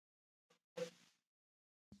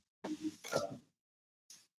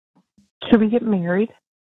 Should we get married?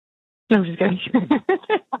 No, I'm just kidding.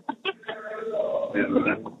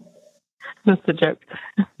 That's a joke.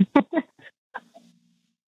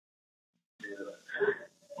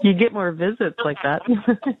 You get more visits like that.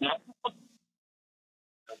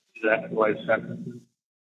 Exactly why it's happening.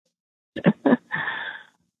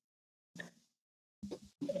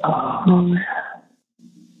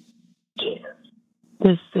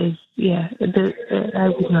 This is, I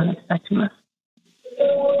was not expecting this.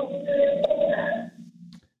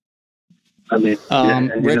 I mean,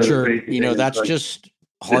 Richard, that's just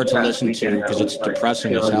hard to listen to because it's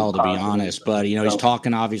depressing as hell, to be honest. But, he's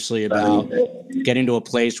talking obviously about getting to a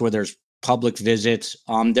place where there's public visits.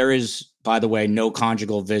 There is, by the way, no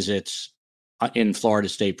conjugal visits in Florida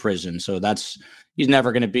State Prison. So he's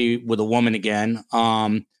never going to be with a woman again.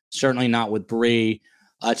 Certainly not with Bree.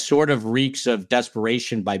 It sort of reeks of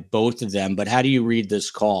desperation by both of them. But how do you read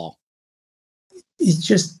this call? It's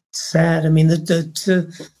just sad. I mean,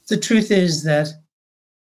 the truth is that,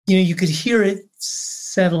 you could hear it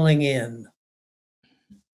settling in.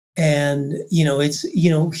 And,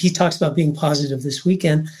 he talks about being positive this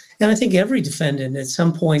weekend. And I think every defendant at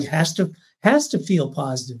some point has to feel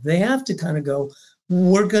positive. They have to kind of go,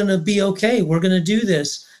 we're going to be okay. We're going to do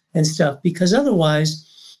this and stuff, because otherwise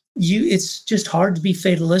it's just hard to be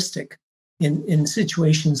fatalistic in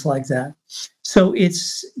situations like that. So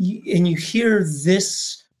you hear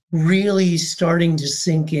this really starting to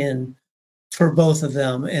sink in for both of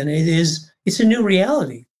them. And it's a new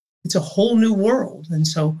reality. It's a whole new world. And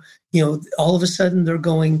so, all of a sudden they're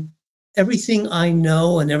going, everything I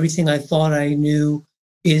know and everything I thought I knew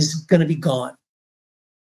is going to be gone.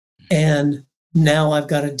 And now I've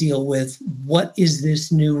got to deal with what is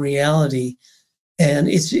this new reality. And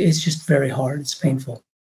it's just very hard. It's painful.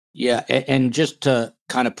 Yeah, and just to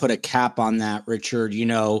kind of put a cap on that, Richard,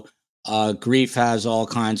 grief has all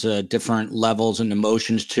kinds of different levels and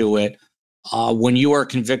emotions to it. When you are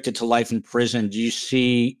convicted to life in prison, do you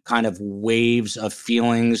see kind of waves of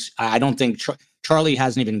feelings? I don't think Charlie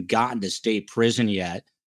hasn't even gotten to state prison yet.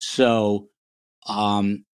 So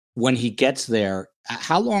when he gets there,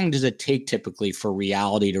 how long does it take typically for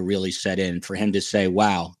reality to really set in, for him to say,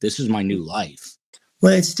 wow, this is my new life?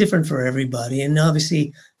 Well, it's different for everybody. And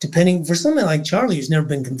obviously, depending for somebody like Charlie, who's never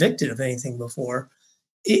been convicted of anything before,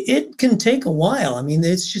 it can take a while. I mean,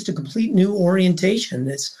 it's just a complete new orientation.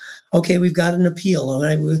 It's okay, we've got an appeal. All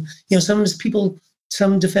right.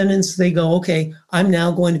 Some defendants, they go, okay, I'm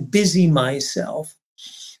now going to busy myself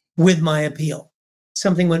with my appeal.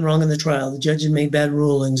 Something went wrong in the trial. The judge had made bad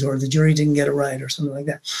rulings, or the jury didn't get it right, or something like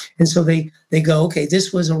that. And so they go, okay,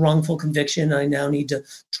 this was a wrongful conviction. I now need to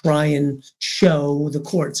try and show the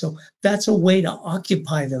court. So that's a way to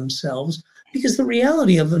occupy themselves, because the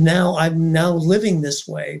reality of I'm now living this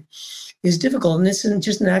way is difficult. And it's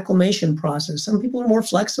just an acclimation process. Some people are more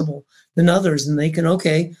flexible than others, and they can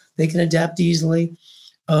adapt easily.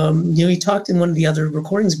 He talked in one of the other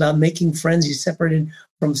recordings about making friends. He's separated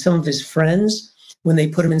from some of his friends when they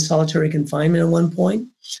put him in solitary confinement at one point,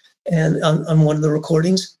 and on one of the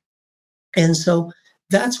recordings. And so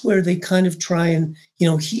that's where they kind of try and,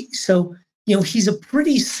 he's a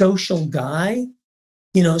pretty social guy,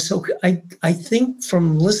 so I think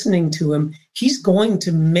from listening to him, he's going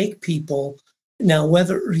to make people, now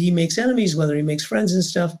whether he makes enemies, whether he makes friends and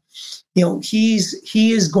stuff, he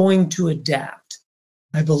is going to adapt,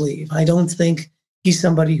 I believe. I don't think he's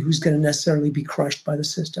somebody who's going to necessarily be crushed by the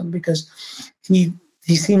system, because he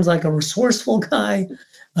seems like a resourceful guy.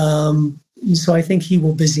 So I think he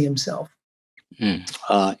will busy himself.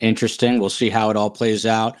 Interesting. We'll see how it all plays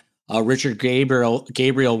out. Richard Gabriel,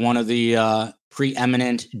 one of the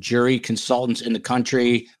preeminent jury consultants in the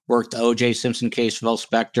country, worked the O.J. Simpson case, Phil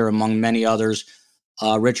Spector, among many others.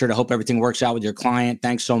 Richard, I hope everything works out with your client.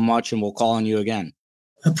 Thanks so much, and we'll call on you again.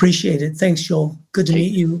 Appreciate it. Thanks, Joel. Good to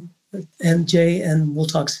meet you, and Jay, and we'll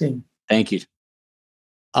talk soon. Thank you.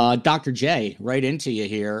 Dr. J, right into you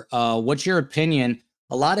here. What's your opinion?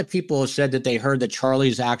 A lot of people have said that they heard that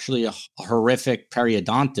Charlie's actually a horrific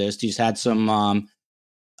periodontist. He's had some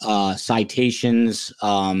citations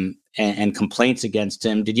and complaints against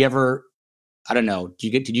him. Did you ever, I don't know,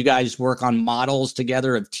 did you guys work on models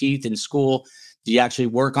together of teeth in school? Did you actually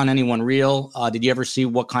work on anyone real? Did you ever see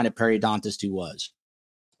what kind of periodontist he was?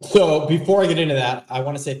 So before I get into that, I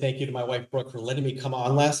want to say thank you to my wife, Brooke, for letting me come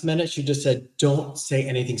on last minute. She just said, don't say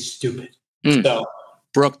anything stupid. So,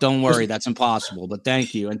 Brooke, don't worry. That's impossible. But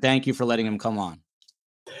thank you. And thank you for letting him come on.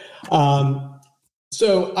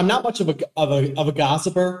 So I'm not much of a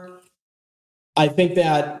gossiper. I think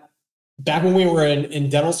that back when we were in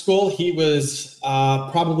dental school, he was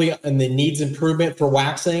probably in the needs improvement for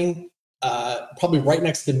waxing, probably right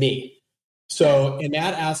next to me. So in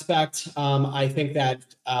that aspect, I think that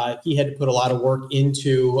he had to put a lot of work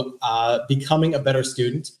into becoming a better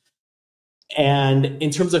student. And in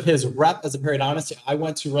terms of his rep as a periodontist, I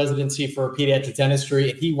went to residency for pediatric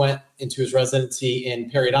dentistry, and he went into his residency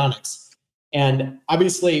in periodontics. And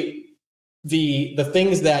obviously, the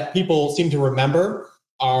things that people seem to remember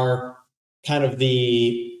are kind of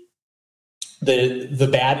the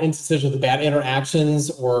bad instances or the bad interactions,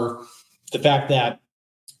 or the fact that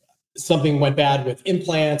something went bad with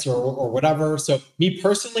implants or whatever. So me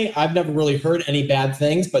personally, I've never really heard any bad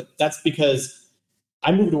things, but that's because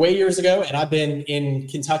I moved away years ago and I've been in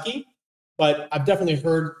Kentucky, but I've definitely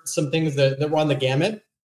heard some things that run the gamut.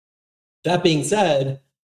 That being said,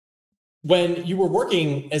 when you were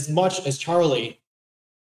working as much as Charlie,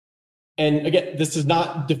 and again, this is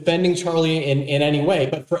not defending Charlie in any way,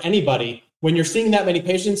 but for anybody, when you're seeing that many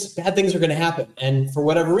patients, bad things are going to happen. And for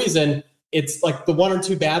whatever reason, it's like the one or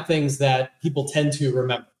two bad things that people tend to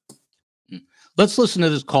remember. Let's listen to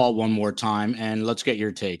this call one more time and let's get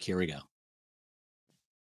your take. Here we go.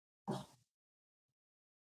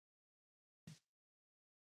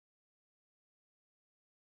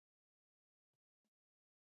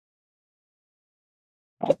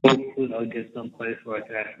 Hopefully I'll get someplace where I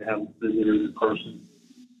can actually have visitors in person.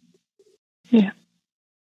 Yeah.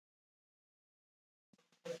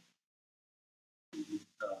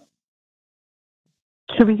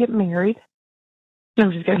 Should we get married? No,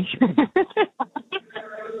 I'm just kidding.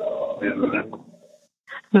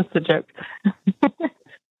 That's a joke.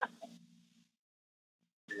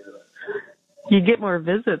 You get more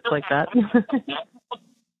visits like that.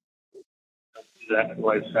 Exactly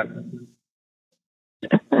why it's happening.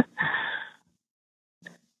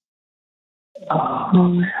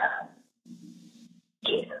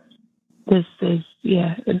 this is,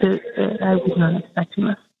 I was not expecting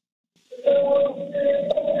this.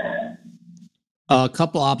 A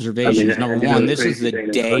couple observations. Number one, this is the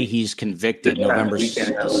day he's convicted, November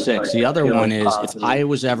 6th. The other one is, if I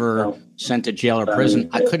was ever sent to jail or prison,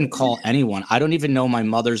 I couldn't call anyone. I don't even know my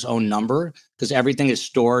mother's own number because everything is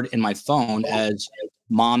stored in my phone as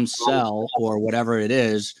mom's cell or whatever it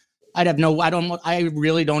is. I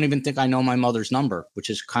really don't even think I know my mother's number, which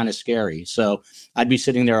is kind of scary. So I'd be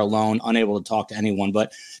sitting there alone, unable to talk to anyone.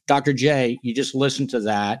 But Dr. J, you just listen to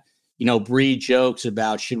that. Bree jokes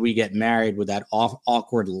about, should we get married, with that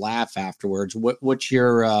awkward laugh afterwards. What's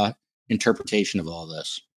your interpretation of all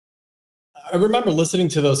this? I remember listening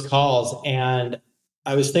to those calls and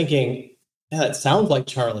I was thinking, yeah, it sounds like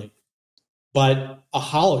Charlie, but a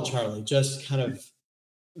hollow Charlie, just kind of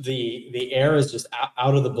the air is just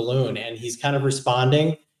out of the balloon and he's kind of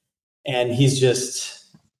responding and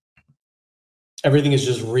everything is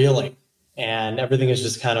just reeling and everything is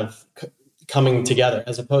just kind of coming together,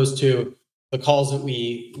 as opposed to the calls that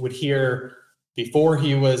we would hear before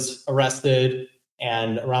he was arrested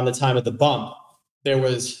and around the time of the bump. There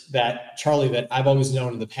was that Charlie that I've always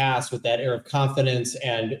known in the past with that air of confidence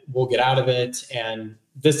and we'll get out of it and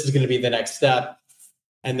this is going to be the next step.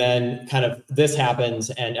 And then kind of this happens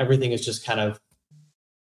and everything is just kind of,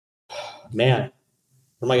 man,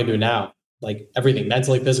 what am I going to do now? Like everything,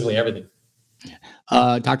 mentally, physically, everything.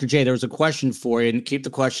 Dr. J, there was a question for you, and keep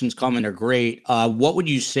the questions coming. They're great. What would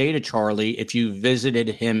you say to Charlie if you visited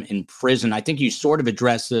him in prison? I think you sort of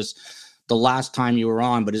addressed this the last time you were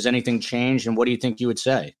on, but has anything changed? And what do you think you would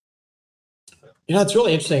say? It's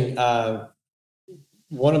really interesting.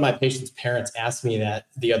 One of my patient's parents asked me that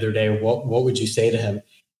the other day, what would you say to him?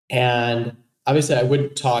 And obviously I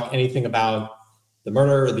wouldn't talk anything about the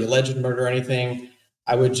murder or the alleged murder or anything.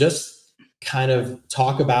 I would just kind of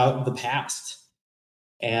talk about the past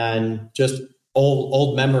and just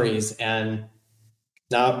old memories and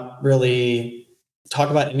not really talk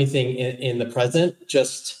about anything in the present,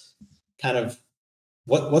 just kind of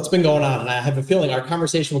what's been going on. And I have a feeling our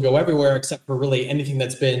conversation will go everywhere except for really anything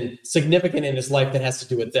that's been significant in his life that has to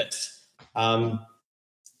do with this. Because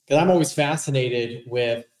I'm always fascinated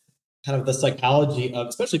with kind of the psychology of,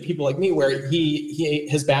 especially people like me, where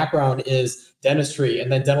his background is dentistry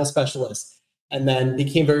and then dental specialist, and then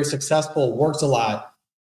became very successful, works a lot,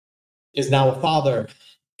 is now a father,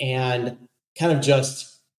 and kind of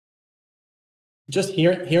just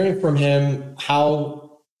hearing from him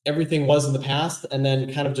how everything was in the past, and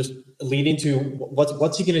then kind of just leading to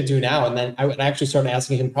what's he going to do now. And then I actually started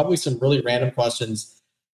asking him probably some really random questions,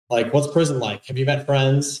 like, what's prison like? Have you met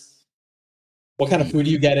friends? What kind of food are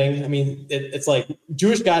you getting? I mean, it's like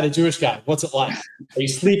Jewish guy to Jewish guy. What's it like? Are you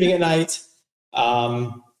sleeping at night?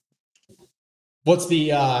 What's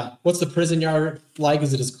the prison yard like?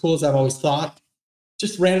 Is it as cool as I've always thought?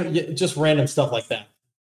 Just random stuff like that.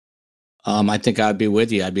 I think I'd be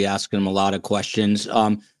with you. I'd be asking him a lot of questions.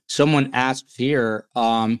 Someone asked here,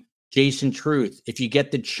 Jason Truth, if you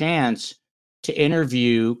get the chance to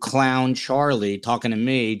interview Clown Charlie, talking to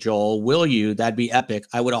me, Joel, will you? That'd be epic.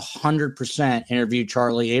 I would 100% interview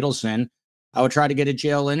Charlie Adelson. I would try to get a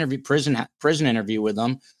jail interview, prison interview with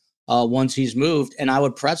him once he's moved, and I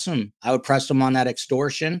would press him. I would press him on that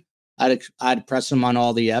extortion. I'd press him on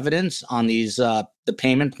all the evidence, on these the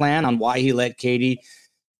payment plan, on why he let Katie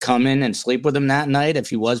come in and sleep with him that night if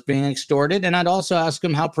he was being extorted. And I'd also ask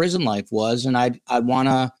him how prison life was, and I'd want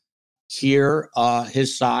to hear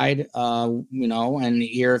his side, and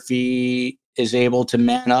hear if he is able to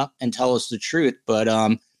man up and tell us the truth. But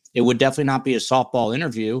it would definitely not be a softball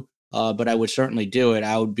interview, but I would certainly do it.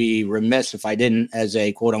 I would be remiss if I didn't, as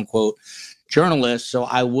a quote unquote journalist. So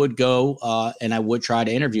I would go and I would try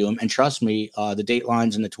to interview him. And trust me, the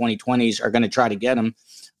Datelines in the 2020s are going to try to get him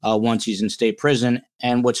once he's in state prison.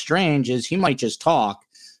 And what's strange is he might just talk,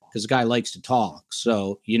 because the guy likes to talk.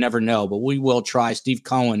 So you never know, but we will try. Steve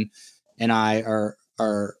Cohen and I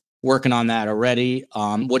are working on that already.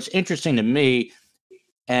 What's interesting to me,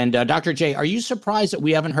 and Dr. J, are you surprised that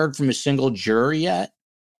we haven't heard from a single juror yet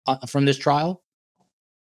from this trial?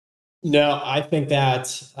 No, I think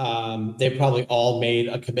that they probably all made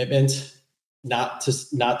a commitment not to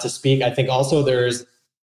speak. I think also there's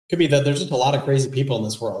just a lot of crazy people in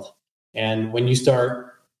this world. And when you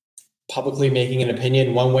start publicly making an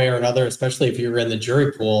opinion one way or another, especially if you're in the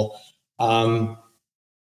jury pool,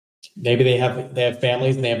 maybe they have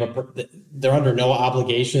families and they're under no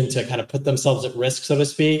obligation to kind of put themselves at risk, so to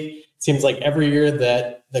speak. It seems like every year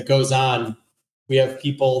that goes on, we have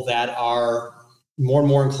people that are more and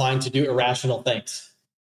more inclined to do irrational things.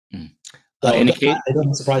 So it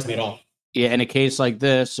doesn't surprise me at all. Yeah, in a case like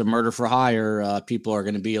this, a murder for hire, people are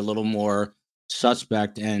going to be a little more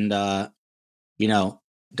suspect, and they're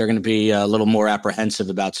going to be a little more apprehensive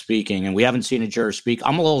about speaking. And we haven't seen a juror speak.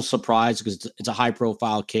 I'm a little surprised because it's a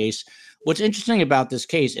high-profile case. What's interesting about this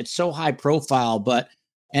case, it's so high-profile, but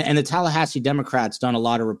and the Tallahassee Democrats done a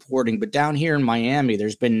lot of reporting, but down here in Miami,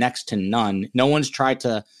 there's been next to none. No one's tried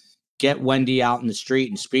to get Wendy out in the street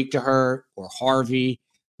and speak to her, or Harvey.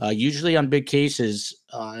 Usually on big cases,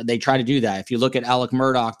 they try to do that. If you look at Alec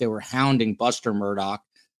Murdaugh, they were hounding Buster Murdaugh,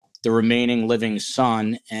 the remaining living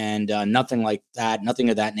son, and nothing like that, nothing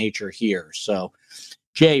of that nature here. So,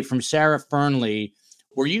 Jay, from Sarah Fernley,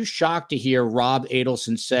 were you shocked to hear Rob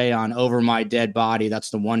Adelson say on Over My Dead Body, that's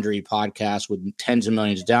the Wondery podcast with tens of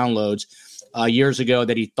millions of downloads, years ago,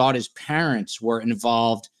 that he thought his parents were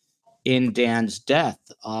involved in Dan's death?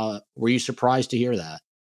 Were you surprised to hear that?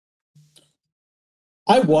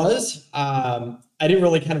 I was. I didn't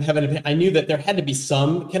really kind of have an opinion. I knew that there had to be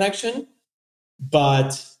some connection,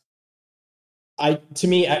 but to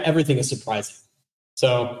me, everything is surprising.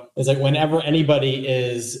 So it's like whenever anybody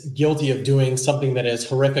is guilty of doing something that is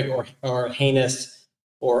horrific or heinous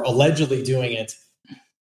or allegedly doing it,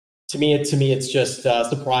 to me, it's just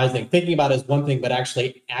surprising. Thinking about it is one thing, but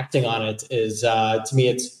actually acting on it is, to me,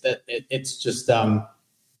 it's just, now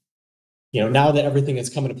that everything is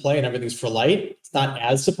coming to play and everything's for light, it's not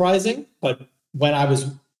as surprising. But when I was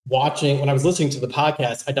listening to the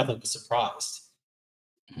podcast, I definitely was surprised.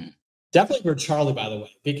 Mm-hmm. Definitely for Charlie, by the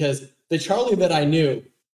way, because the Charlie that I knew,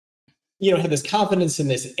 had this confidence in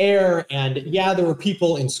this air. And yeah, there were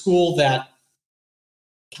people in school that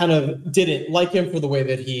kind of didn't like him for the way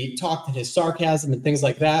that he talked and his sarcasm and things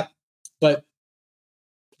like that. But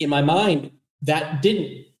in my mind, that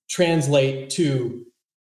didn't translate to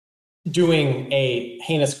doing a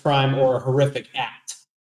heinous crime or a horrific act,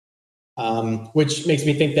 which makes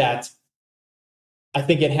me think that I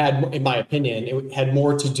think it had, in my opinion, it had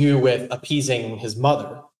more to do with appeasing his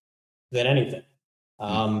mother than anything,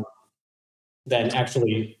 than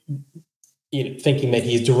actually thinking that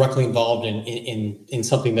he's directly involved in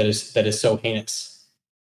something that is so heinous.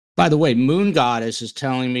 By the way, Moon Goddess is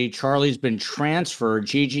telling me Charlie's been transferred.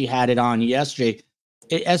 Gigi had it on yesterday.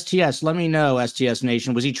 STS, let me know, STS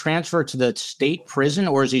Nation, was he transferred to the state prison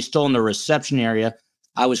or is he still in the reception area?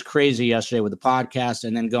 I was crazy yesterday with the podcast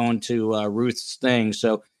and then going to Ruth's thing.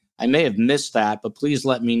 So I may have missed that, but please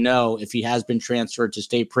let me know if he has been transferred to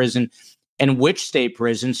state prison and which state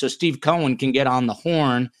prison, so Steve Cohen can get on the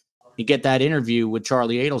horn and get that interview with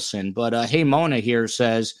Charlie Adelson. But Hey Mona here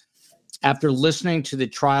says, after listening to the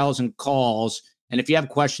trials and calls, and if you have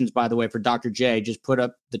questions, by the way, for Dr. J, just put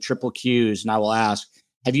up the triple Qs and I will ask,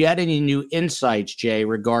 have you had any new insights, Jay,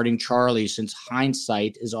 regarding Charlie, since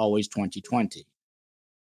hindsight is always 20/20?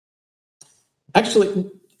 Actually,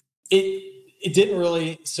 it didn't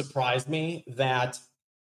really surprise me that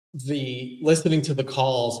listening to the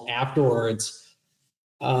calls afterwards,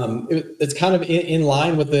 it's kind of in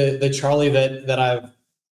line with the Charlie that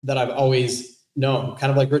I've always known.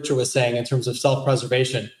 Kind of like Richard was saying in terms of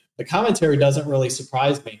self-preservation. The commentary doesn't really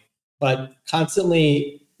surprise me, but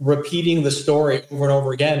constantly repeating the story over and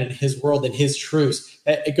over again in his world and his truths,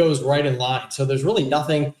 it goes right in line. So there's really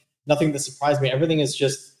nothing that surprised me. Everything is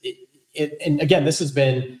just and again, this has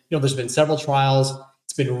been, there's been several trials.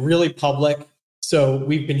 It's been really public. So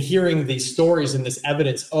we've been hearing these stories and this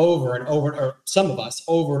evidence over and over, or some of us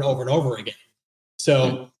over and over and over again.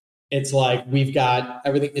 So it's like we've got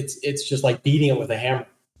everything. It's just like beating it with a hammer.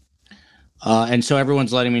 And so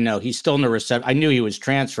everyone's letting me know he's still in the reception. I knew he was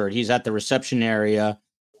transferred. He's at the reception area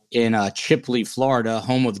in Chipley, Florida,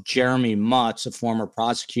 home of Jeremy Mutz, a former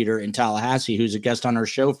prosecutor in Tallahassee, who's a guest on our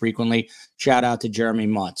show frequently. Shout out to Jeremy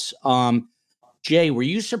Mutz. Jay, were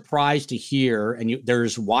you surprised to hear, and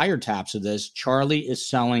there's wiretaps of this, Charlie is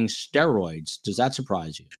selling steroids? Does that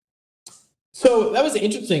surprise you? So that was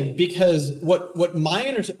interesting because what my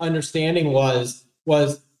understanding was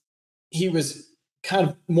he was kind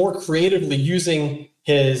of more creatively using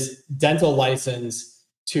his dental license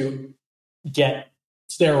to get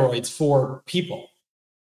steroids for people.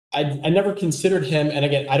 I never considered him, and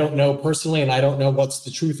again, I don't know personally, and I don't know what's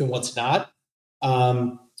the truth and what's not.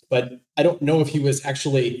 But I don't know if he was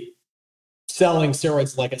actually selling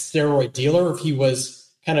steroids like a steroid dealer, if he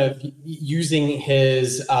was kind of using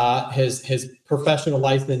his professional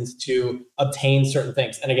license to obtain certain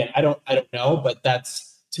things. And again, I don't know, but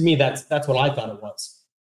that's what I thought it was.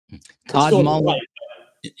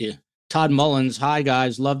 Todd Mullins, hi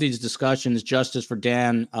guys, love these discussions. Justice for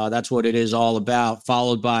Dan, that's what it is all about.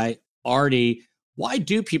 Followed by Artie, why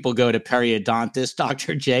do people go to periodontist,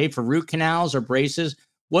 Dr. J, for root canals or braces?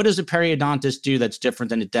 What does a periodontist do that's different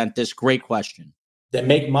than a dentist? Great question. They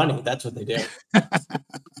make money. That's what they do.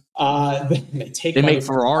 They make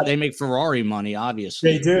Ferrari. They make Ferrari money,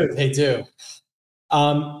 obviously. They do. They do.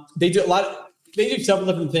 They do a lot. They do several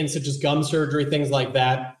different things, such as gum surgery, things like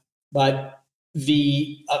that. But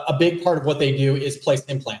a big part of what they do is place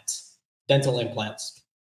implants, dental implants.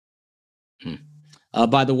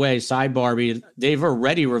 By the way, sidebar, they've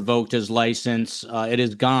already revoked his license. It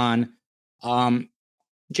is gone.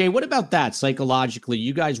 Jay, what about that psychologically?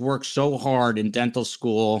 You guys work so hard in dental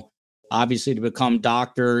school, obviously, to become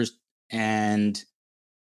doctors. And,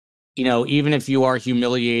 even if you are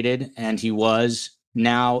humiliated, and he was,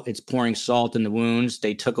 now it's pouring salt in the wounds.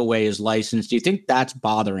 They took away his license. Do you think that's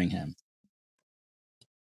bothering him?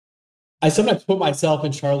 I sometimes put myself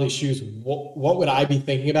in Charlie's shoes. What would I be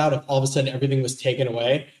thinking about if all of a sudden everything was taken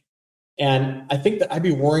away? And I think that I'd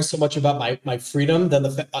be worrying so much about my freedom than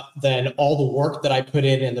all the work that I put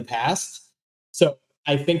in the past. So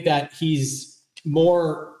I think that he's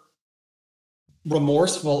more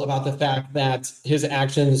remorseful about the fact that his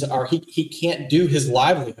actions are, he can't do his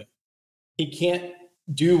livelihood. He can't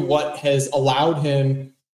do what has allowed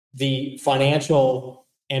him the financial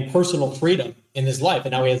and personal freedom in his life.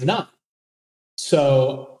 And now he has none.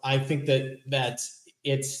 So I think that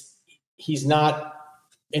he's not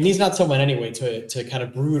someone anyway to kind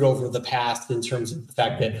of brood over the past in terms of the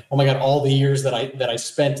fact that, oh my God, all the years that I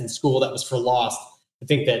spent in school that was for lost. I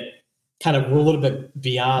think that kind of we're a little bit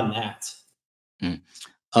beyond that.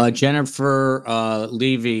 Jennifer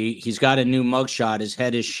Levy, he's got a new mugshot. His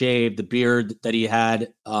head is shaved. The beard that he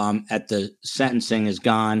had at the sentencing is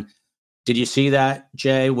gone. Did you see that,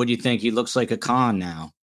 Jay? What do you think? He looks like a con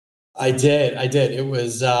now. I did. It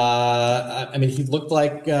was, he looked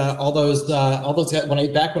like all those guys when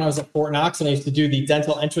I was at Fort Knox and I used to do the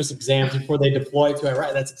dental entrance exams before they deployed to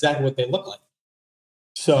Iraq. That's exactly what they look like.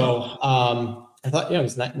 So I thought, it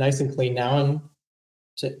was nice and clean now, and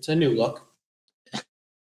it's a new look.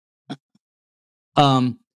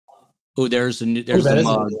 There's the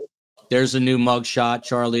mug. There's a new mug shot,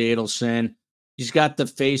 Charlie Adelson. He's got the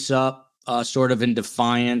face up, sort of in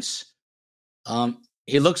defiance.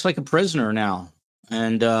 He looks like a prisoner now,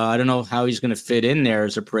 and I don't know how he's going to fit in there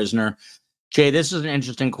as a prisoner. Jay, this is an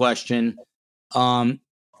interesting question.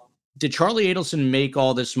 Did Charlie Adelson make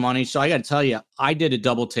all this money? So I got to tell you, I did a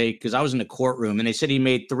double take because I was in the courtroom, and they said he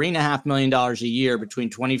made $3.5 million a year between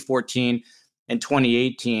 2014 and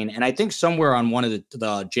 2018. And I think somewhere on one of the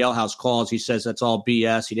jailhouse calls, he says that's all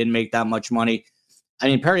BS. He didn't make that much money. I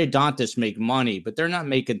mean, periodontists make money, but they're not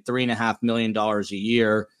making $3.5 million a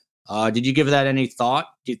year. Did you give that any thought?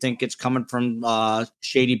 Do you think it's coming from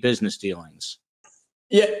shady business dealings?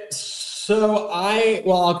 Yeah. So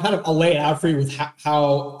I'll lay it out for you with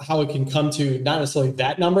how it can come to not necessarily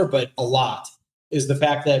that number, but a lot is the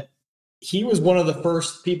fact that he was one of the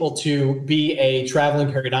first people to be a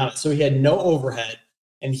traveling periodontist. So he had no overhead,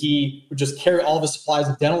 and he would just carry all of his supplies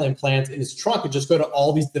of dental implants in his trunk and just go to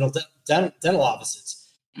all these dental offices.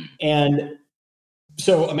 And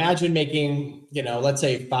so imagine making, let's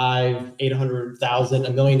say $500,000, $800,000,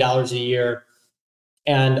 $1 million a year.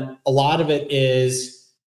 And a lot of it is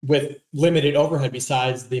with limited overhead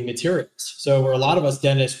besides the materials. So where a lot of us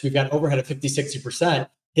dentists, we've got overhead of 50, 60%,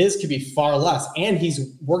 his could be far less. And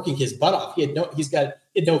he's working his butt off. He had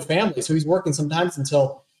no family. So he's working sometimes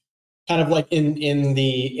until kind of like in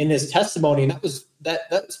his testimony. And that was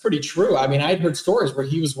pretty true. I mean, I had heard stories where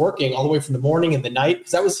he was working all the way from the morning and the night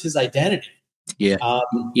because that was his identity. Yeah.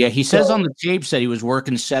 He says on the tapes that he was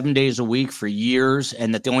working 7 days a week for years,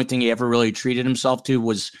 and that the only thing he ever really treated himself to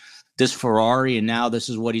was this Ferrari. And now this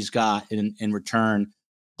is what he's got in return,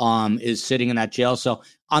 is sitting in that jail cell.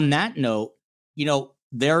 On that note,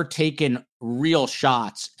 they're taking real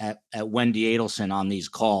shots at Wendy Adelson on these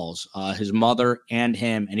calls, his mother and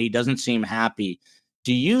him, and he doesn't seem happy.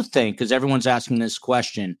 Do you think, because everyone's asking this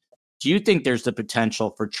question, do you think there's the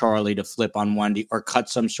potential for Charlie to flip on Wendy or cut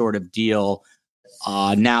some sort of deal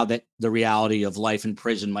now that the reality of life in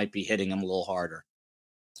prison might be hitting him a little harder?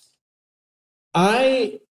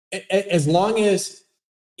 As long as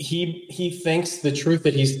he thinks the truth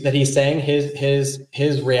that he's saying,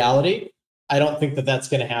 his reality, I don't think that that's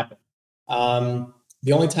going to happen.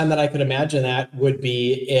 The only time that I could imagine that would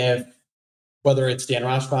be if, whether it's Dan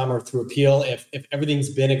Roshbaum or through appeal, if everything's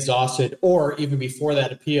been exhausted, or even before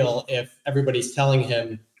that appeal, if everybody's telling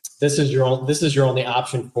him this is your only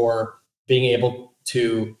option for being able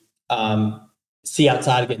to see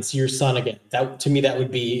outside again, see your son again. That, to me, that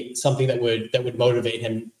would be something that would motivate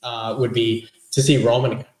him. Would be to see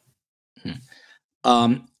Roman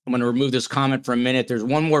again. I'm going to remove this comment for a minute. There's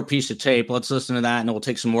one more piece of tape. Let's listen to that, and then we'll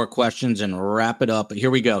take some more questions and wrap it up. But here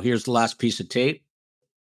we go. Here's the last piece of tape.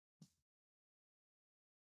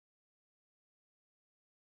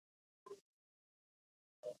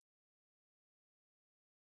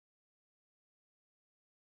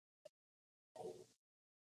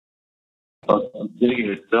 I'm thinking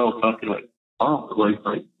it's so fucking like, oh, like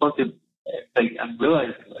fucking, like I'm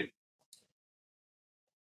realizing like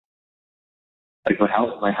my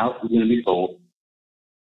house is gonna be sold.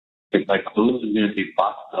 Like my clothes is gonna be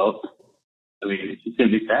boxed up. I mean, it's just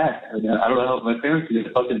gonna be sad. I mean, I don't know how my parents are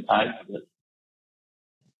gonna fucking die for this.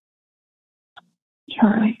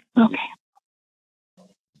 Charlie. Okay.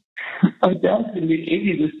 My dad's gonna be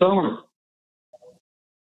 80 this summer.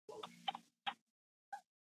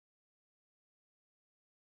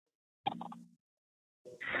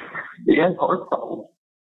 He has heart problems.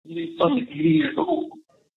 He's fucking 80 years old.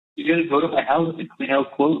 You're gonna go to my house and clean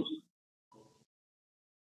out clothes.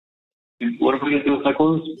 What are we gonna do with my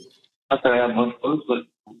clothes? Not that I have much clothes, but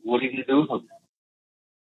what are you gonna do with them?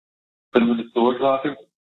 Put them in the storage locker?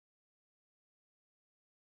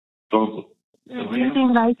 Is there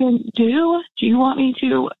anything that I can do? Do you want me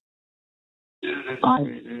to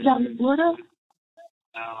down to Florida?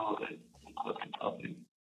 No, it's fucking nothing.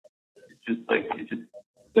 It's just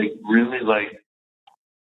like really like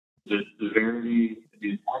the severity. I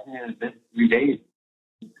mean, it hasn't been 3 days.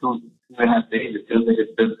 It's 2.5 days. It feels like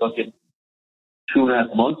it's been fucking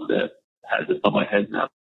 2.5 months that has this on my head now.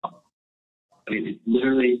 I mean, it's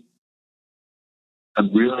literally,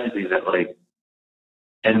 I'm realizing that like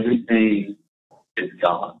everything is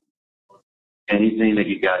gone. Anything that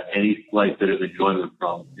you got, any slight bit of enjoyment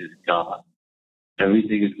from is gone.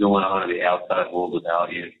 Everything is going on in the outside world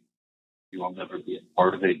without you. You will never be a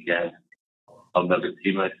part of it again. I'll never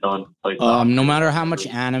see my son play. No matter how much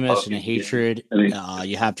animus and hatred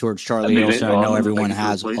you have towards Charlie Adelson, I know everyone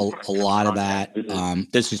has a lot of that.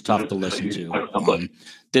 This is tough to listen to.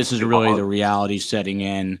 This is really the reality setting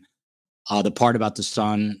in. The part about the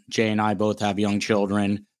son, Jay and I both have young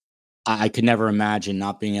children. I could never imagine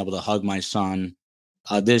not being able to hug my son.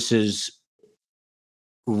 This is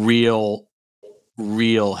real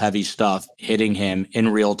heavy stuff hitting him in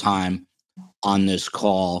real time on this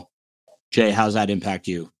call. Jay, how's that impact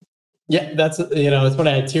you? Yeah, that's, it's when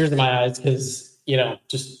I had tears in my eyes because,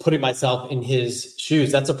 just putting myself in his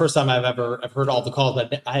shoes. That's the first time I've heard all the calls,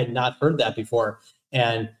 but I had not heard that before.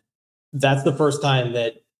 And that's the first time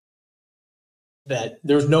that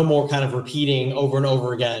there's no more kind of repeating over and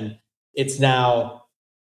over again. It's now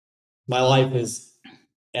my life is,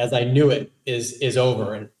 as I knew it, is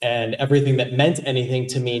over. And everything that meant anything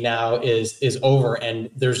to me now is over. And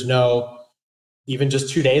there's no, even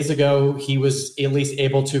just 2 days ago, he was at least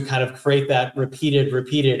able to kind of create that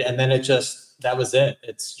repeated, and then that was it.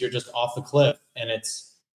 You're just off the cliff, and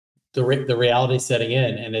it's the reality setting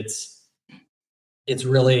in, and it's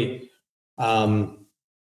really,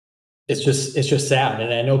 it's just sad.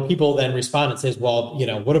 And I know people then respond and says, well,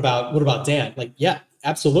 what about Dan? Like, yeah,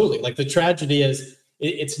 absolutely. Like the tragedy is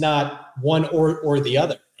it's not one or the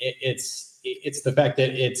other. It's the fact that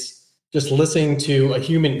it's just listening to a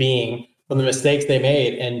human being from the mistakes they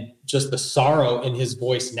made and just the sorrow in his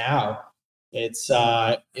voice now. It's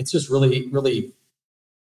just really, really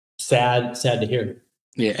sad to hear.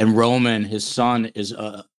 Yeah. And Roman, his son, is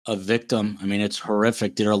a victim. I mean, it's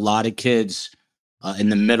horrific. There are a lot of kids in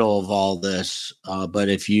the middle of all this. But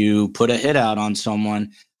if you put a hit out on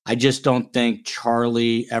someone, I just don't think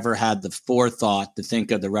Charlie ever had the forethought to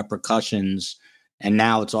think of the repercussions. And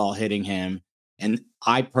now it's all hitting him. And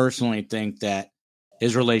I personally think that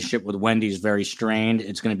his relationship with Wendy is very strained.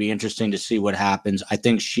 It's going to be interesting to see what happens. I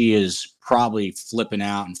think she is probably flipping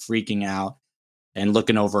out and freaking out and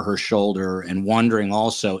looking over her shoulder and wondering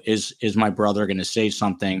also, is my brother going to say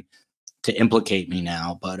something to implicate me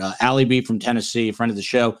now? But Allie B from Tennessee, a friend of the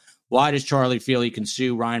show, why does Charlie feel he can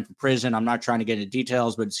sue Ryan for prison? I'm not trying to get into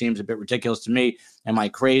details, but it seems a bit ridiculous to me. Am I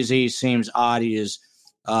crazy? Seems odd he is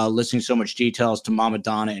listening so much details to Mama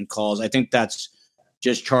Donna and calls. I think that's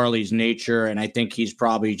just Charlie's nature, and I think he's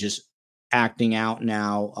probably just acting out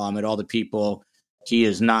now at all the people he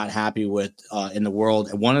is not happy with in the world.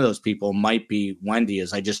 And one of those people might be Wendy,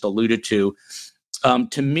 as I just alluded to.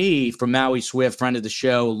 To me, from Maui Swift, friend of the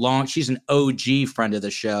show, she's an OG friend of the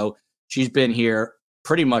show. She's been here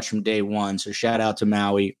pretty much from day one, so shout out to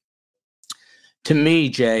Maui. To me,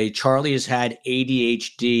 Jay, Charlie has had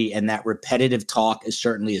ADHD, and that repetitive talk is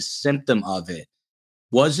certainly a symptom of it.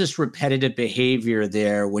 Was this repetitive behavior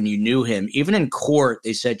there when you knew him? Even in court,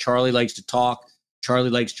 they said Charlie likes to talk, Charlie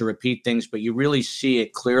likes to repeat things, but you really see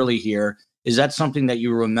it clearly here. Is that something that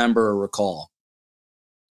you remember or recall?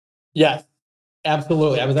 Yes,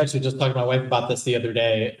 absolutely. I was actually just talking to my wife about this the other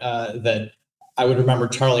day, that I would remember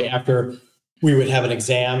Charlie after we would have an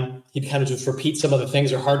exam. He'd kind of just repeat some of the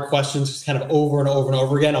things or hard questions just kind of over and over and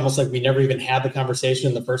over again, almost like we never even had the conversation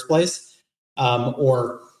in the first place,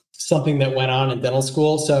 or something that went on in dental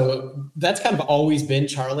school. So that's kind of always been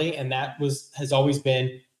Charlie. And that has always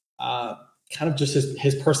been kind of just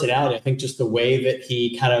his personality. I think just the way that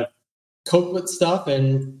he kind of coped with stuff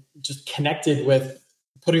and just connected with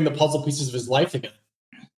putting the puzzle pieces of his life together.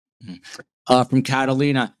 From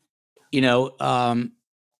Catalina,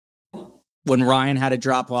 when Ryan had to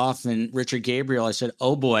drop off and Richard Gabriel, I said,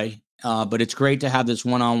 oh boy, but it's great to have this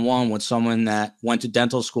one-on-one with someone that went to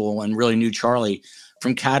dental school and really knew Charlie.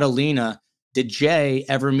 From Catalina, did Jay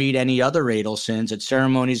ever meet any other Adelsons at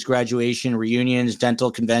ceremonies, graduation, reunions,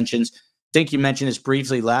 dental conventions? I think you mentioned this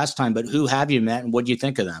briefly last time, but who have you met and what do you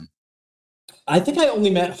think of them? I think I only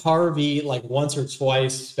met Harvey like once or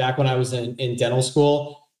twice back when I was in dental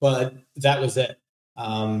school, but that was it.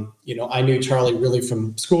 I knew Charlie really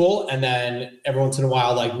from school, and then every once in a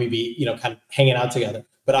while, like maybe, kind of hanging out together,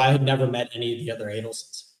 but I had never met any of the other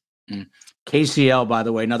Adelsons. KCL, by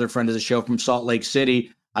the way, another friend of the show from Salt Lake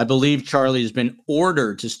City. I believe Charlie has been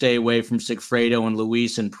ordered to stay away from Sigfredo and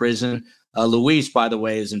Luis in prison. Luis, by the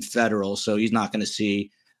way, is in federal, so he's not going to see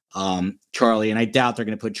Charlie, and I doubt they're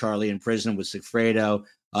going to put Charlie in prison with Sigfredo.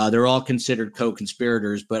 They're all considered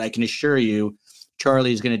co-conspirators, but I can assure you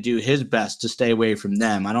Charlie is going to do his best to stay away from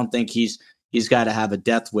them. I don't think he's got to have a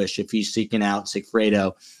death wish if he's seeking out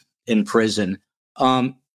Sigfredo in prison.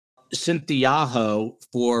 Cynthiaho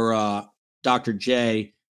for Dr.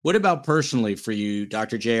 J. What about personally for you,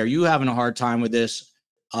 Dr. J? Are you having a hard time with this?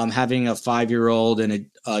 Having a 5-year-old and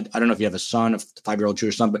I don't know if you have a son, a 5-year-old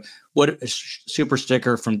Jewish son, but what a super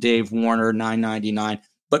sticker from Dave Warner, $9.99.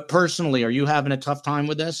 But personally, are you having a tough time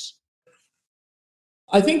with this?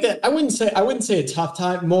 I think that I wouldn't say a tough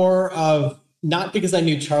time, more of not because I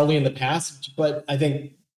knew Charlie in the past, but I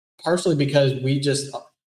think partially because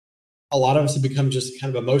a lot of us have become just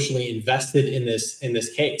kind of emotionally invested in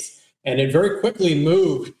this case. And it very quickly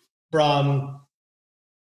moved from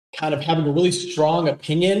kind of having a really strong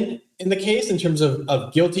opinion in the case in terms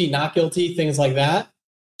of guilty, not guilty, things like that,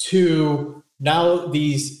 to now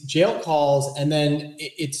these jail calls. And then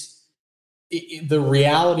the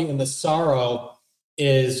reality and the sorrow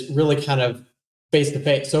is really kind of face to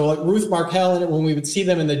face. So like Ruth Markel, and when we would see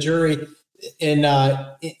them in the jury in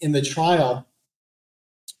the trial,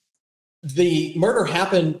 the murder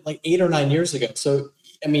happened like 8 or 9 years ago. So,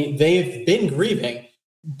 I mean, they've been grieving,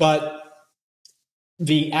 but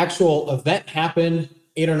the actual event happened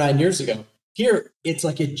 8 or 9 years ago. Here, it's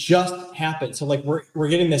like it just happened. So like we're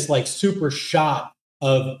getting this like super shot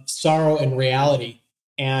of sorrow and reality.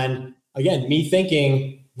 And again, me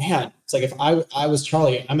thinking, man, it's like if I was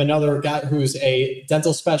Charlie, I'm another guy who's a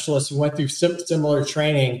dental specialist who went through similar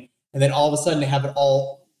training, and then all of a sudden to have it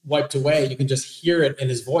all wiped away, you can just hear it in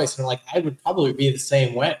his voice. And I'm like, I would probably be the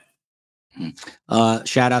same way.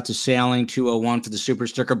 Shout out to Sailing 201 for the super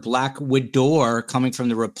sticker. Black Widow coming from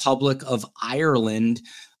the Republic of Ireland.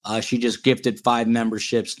 She just gifted 5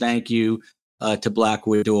 memberships. Thank you to Black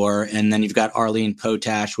Widow. And then you've got Arlene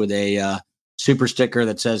Potash with a super sticker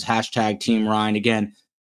that says #Team Ryan. Again,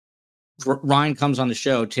 Ryan comes on the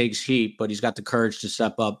show, takes heat, but he's got the courage to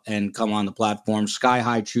step up and come on the platform. Sky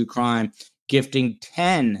High True Crime gifting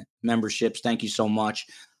 10 memberships. Thank you so much.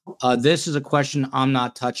 This is a question I'm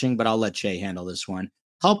not touching, but I'll let Jay handle this one.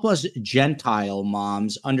 Help us Gentile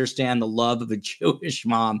moms understand the love of a Jewish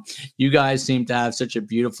mom. You guys seem to have such a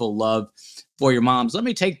beautiful love for your moms. Let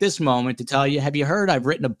me take this moment to tell you, have you heard I've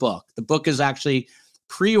written a book? The book is actually,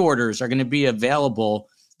 pre-orders are going to be available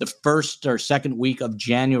the first or second week of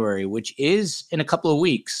January, which is in a couple of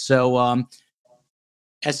weeks. So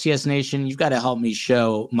STS Nation, you've got to help me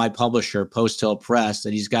show my publisher, Post Hill Press,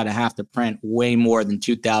 that he's got to have to print way more than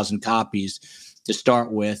 2,000 copies to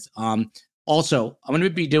start with. Also, I'm going to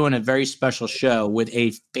be doing a very special show with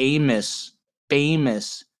a famous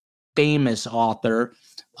author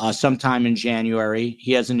sometime in January.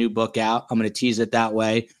 He has a new book out. I'm going to tease it that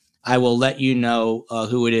way. I will let you know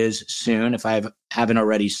who it is soon if I haven't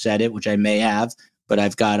already said it, which I may have, but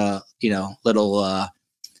I've got a little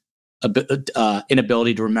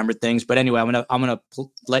inability to remember things. But anyway, I'm gonna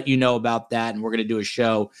let you know about that, and we're gonna do a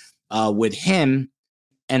show with him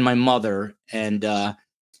and my mother, and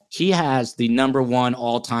he has the #1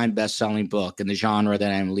 all-time best-selling book in the genre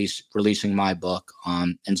that I'm releasing my book,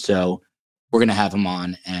 and so we're gonna have him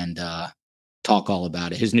on and talk all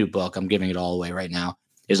about it. His new book, I'm giving it all away right now,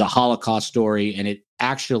 is a Holocaust story, and it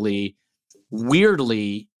actually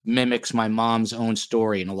weirdly mimics my mom's own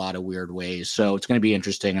story in a lot of weird ways. So it's going to be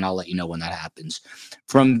interesting, and I'll let you know when that happens.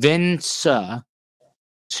 From Vince,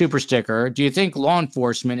 super sticker, do you think law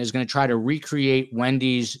enforcement is going to try to recreate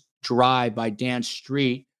Wendy's drive by Dan's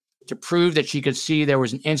street to prove that she could see there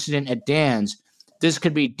was an incident at Dan's? This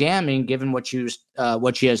could be damning given what she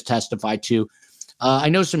has testified to. I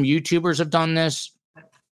know some YouTubers have done this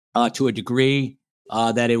to a degree,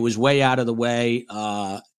 that it was way out of the way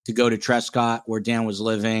to go to Trescott where Dan was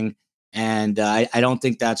living. And I don't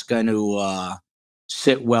think that's going to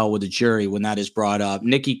sit well with the jury when that is brought up.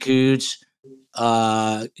 Nikki Coots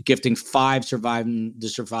gifting 5 Surviving the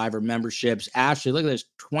Survivor memberships. Ashley, look at this,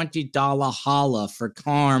 $20 holla for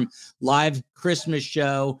Carm. Live Christmas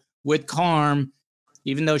show with Carm,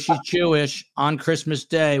 even though she's Jewish, on Christmas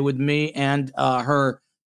Day with me and her.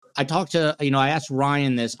 I talked to, I asked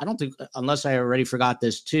Ryan this. I don't think, unless I already forgot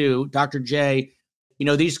this too, Dr. J,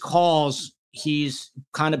 these calls, he's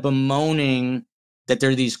kind of bemoaning that there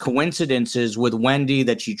are these coincidences with Wendy,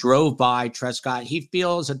 that she drove by Trescott. He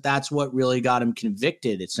feels that that's what really got him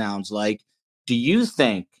convicted, it sounds like. Do you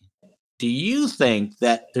think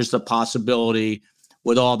that there's the possibility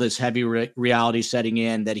with all this heavy reality setting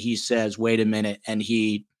in that he says, wait a minute, and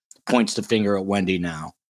he points the finger at Wendy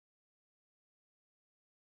now?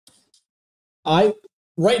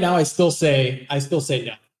 Right now I still say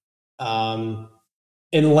no.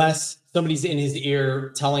 Unless somebody's in his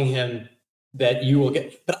ear telling him that you will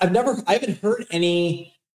get, but I haven't heard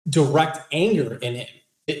any direct anger in him.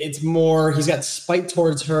 It's more, he's got spite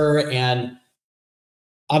towards her, and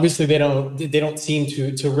obviously they don't seem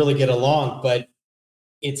to really get along, but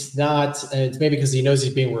it's not, and it's maybe because he knows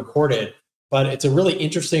he's being recorded, but it's a really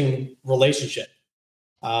interesting relationship.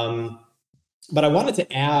 But I wanted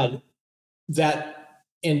to add that,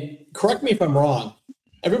 and correct me if I'm wrong,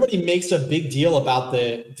 everybody makes a big deal about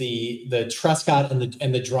the Trescott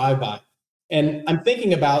and the drive-by. And I'm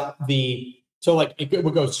thinking about so like it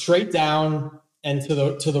would go straight down, and to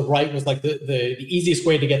the right was like the easiest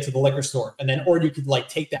way to get to the liquor store. And then, or you could like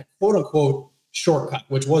take that quote unquote shortcut,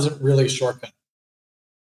 which wasn't really a shortcut.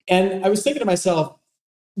 And I was thinking to myself,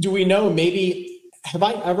 do we know, maybe, have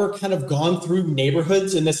I ever kind of gone through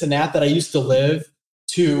neighborhoods and this and that I used to live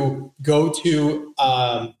to go to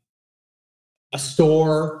a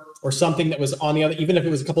store or something that was on the other, even if it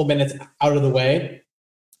was a couple of minutes out of the way?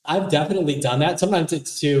 I've definitely done that. Sometimes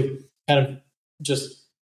it's to kind of just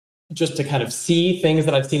to kind of see things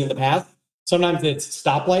that I've seen in the past. Sometimes it's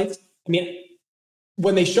stoplights. I mean,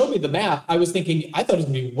 when they showed me the map, I was thinking, I thought it was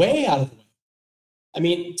going to be way out of the way. I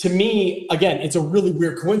mean, to me, again, it's a really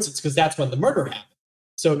weird coincidence because that's when the murder happened.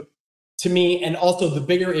 So to me, and also the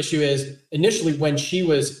bigger issue is initially when she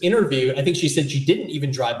was interviewed, I think she said she didn't even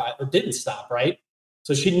drive by or didn't stop, right?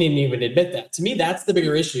 So she didn't even admit that. To me, that's the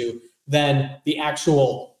bigger issue than the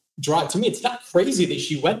actual drive. To me, it's not crazy that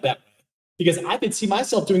she went that way, because I could see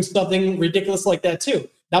myself doing something ridiculous like that too.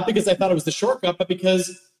 Not because I thought it was the shortcut, but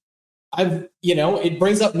because it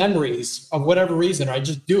brings up memories of whatever reason, or I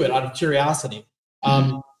just do it out of curiosity.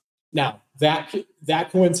 Now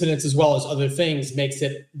that coincidence, as well as other things, makes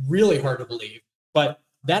it really hard to believe. But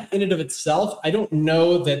that in and of itself, I don't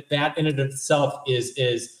know that in and of itself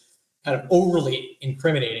is kind of overly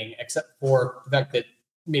incriminating, except for the fact that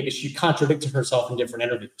maybe she contradicted herself in different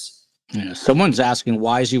interviews. Yeah, someone's asking,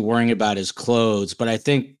 why is he worrying about his clothes? But I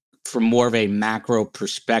think from more of a macro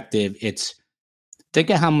perspective, think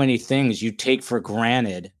of how many things you take for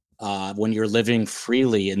granted when you're living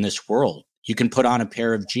freely in this world. You can put on a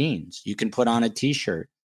pair of jeans. You can put on a t-shirt.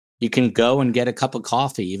 You can go and get a cup of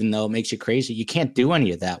coffee, even though it makes you crazy. You can't do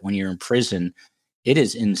any of that when you're in prison. It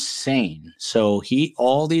is insane. So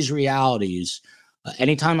all these realities,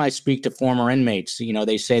 anytime I speak to former inmates,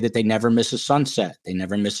 they say that they never miss a sunset. They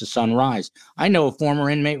never miss a sunrise. I know a former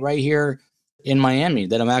inmate right here in Miami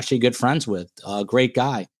that I'm actually good friends with, a great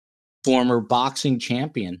guy, former boxing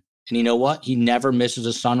champion. And you know what? He never misses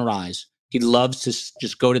a sunrise. He loves to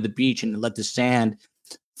just go to the beach and let the sand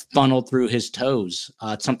funnel through his toes.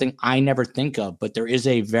 It's something I never think of, but there is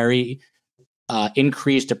a very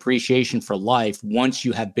increased appreciation for life once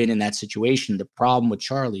you have been in that situation. The problem with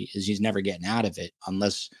Charlie is he's never getting out of it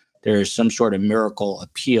unless there is some sort of miracle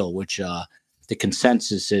appeal, which the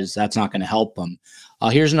consensus is that's not going to help him.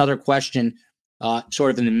 Here's another question,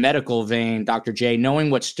 sort of in the medical vein, Dr. J. Knowing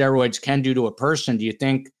what steroids can do to a person, do you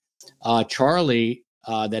think Charlie,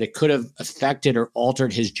 that it could have affected or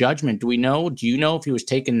altered his judgment? Do you know if he was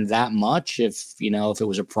taking that much, if it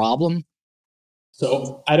was a problem?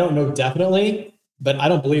 So I don't know definitely, but I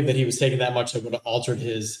don't believe that he was taking that much that would have altered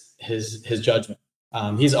his judgment.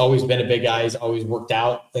 He's always been a big guy. He's always worked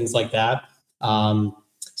out, things like that.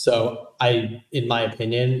 So in my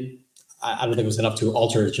opinion, I don't think it was enough to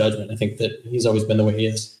alter his judgment. I think that he's always been the way he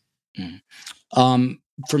is.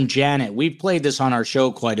 From Janet, we've played this on our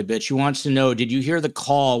show quite a bit. She wants to know, did you hear the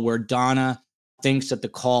call where Donna thinks that the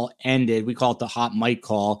call ended? We call it the hot mic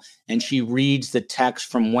call. And she reads the text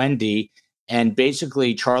from Wendy. And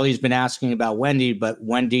basically, Charlie's been asking about Wendy, but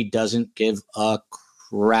Wendy doesn't give a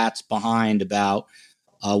rat's behind about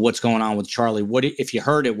what's going on with Charlie. If you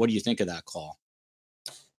heard it, what do you think of that call?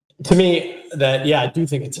 To me, I do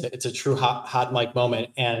think it's a true hot mic moment.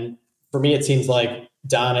 And for me, it seems like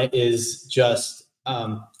Donna is just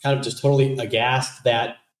kind of just totally aghast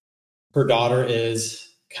that her daughter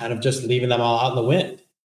is kind of just leaving them all out in the wind.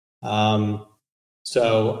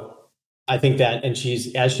 So I think that, and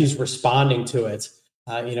as she's responding to it,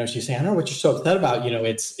 she's saying, I don't know what you're so upset about.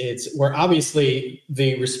 It's where obviously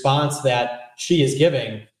the response that she is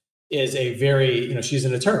giving is a very, she's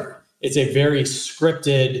an attorney. It's a very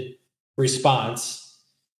scripted response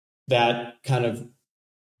that kind of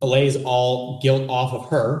allays all guilt off of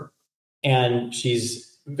her. And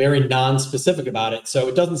she's very non-specific about it. So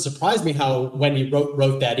it doesn't surprise me how Wendy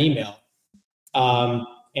wrote that email.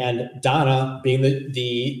 And Donna, being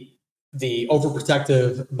the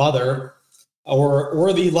overprotective mother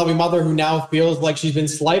or the loving mother who now feels like she's been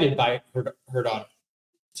slighted by her daughter.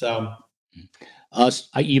 So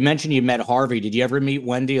you mentioned you met Harvey. Did you ever meet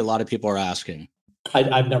Wendy? A lot of people are asking.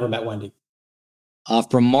 I've never met Wendy.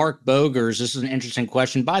 From Mark Bogers, this is an interesting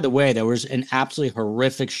question. By the way, there was an absolutely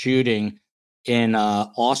horrific shooting in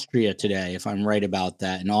Austria today, if I'm right about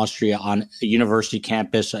that. In Austria on a university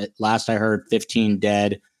campus. Last I heard, 15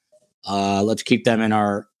 dead. Let's keep them in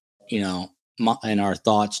our in our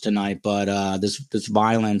thoughts tonight. But this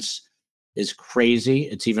violence is crazy.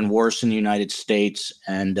 It's even worse in the United States.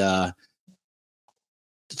 And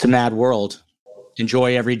it's a mad world.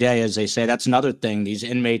 Enjoy every day, as they say. That's another thing. These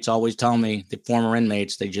inmates always tell me, the former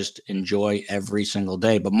inmates, they just enjoy every single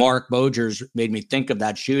day. But Mark Bogers made me think of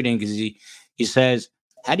that shooting because he says,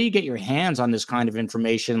 how do you get your hands on this kind of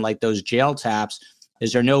information like those jail taps?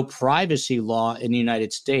 Is there no privacy law in the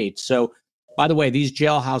United States? So, by the way, these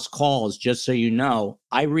jailhouse calls, just so you know,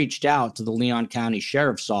 I reached out to the Leon County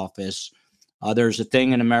Sheriff's Office. There's a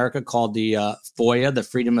thing in America called the FOIA, the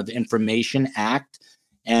Freedom of Information Act.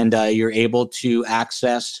 And you're able to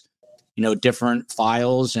access, different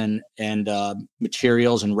files and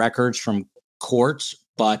materials and records from courts.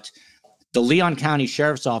 But the Leon County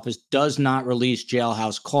Sheriff's Office does not release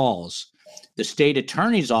jailhouse calls. The state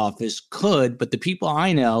attorney's office could, but the people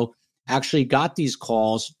I know actually got these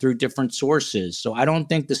calls through different sources. So I don't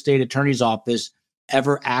think the state attorney's office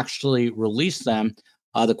ever actually released them.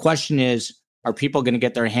 The question is, are people going to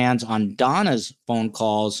get their hands on Donna's phone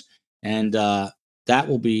calls? And that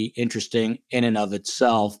will be interesting in and of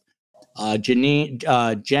itself. Janine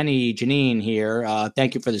here,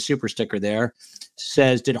 thank you for the super sticker there,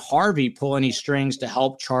 says, did Harvey pull any strings to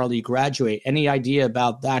help Charlie graduate? Any idea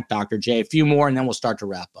about that, Dr. J? A few more, and then we'll start to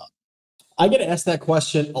wrap up. I get asked that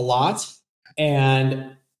question a lot.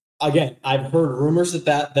 And again, I've heard rumors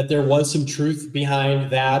that there was some truth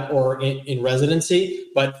behind that or in residency,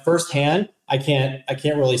 but firsthand, I can't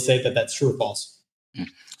really say that that's true or false.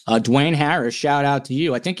 Dwayne Harris, shout out to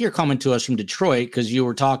you. I think you're coming to us from Detroit because you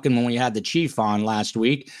were talking when we had the chief on last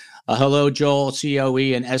week. Hello, Joel,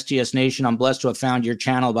 COE, and STS Nation. I'm blessed to have found your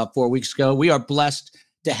channel about 4 weeks ago. We are blessed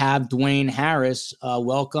to have Dwayne Harris.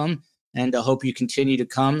 Welcome, and I hope you continue to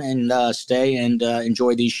come and stay and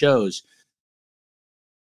enjoy these shows.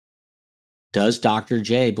 Does Dr.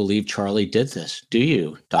 J believe Charlie did this? Do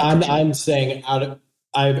you, Dr. J? I'm saying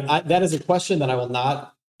that is a question that I will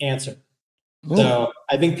not answer. Ooh. So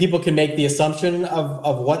I think people can make the assumption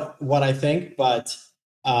of what I think, but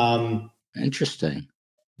interesting.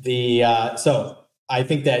 So I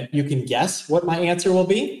think that you can guess what my answer will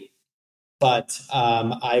be, but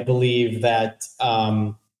I believe that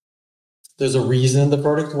there's a reason the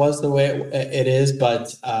verdict was the way it is,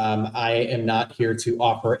 but I am not here to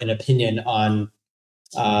offer an opinion on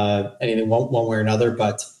anything one way or another,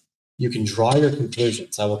 but you can draw your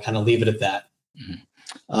conclusions. I will kind of leave it at that. Mm-hmm.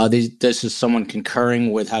 This is someone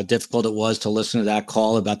concurring with how difficult it was to listen to that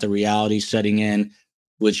call about the reality setting in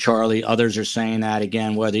with Charlie. Others are saying that,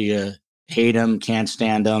 again, whether you hate him, can't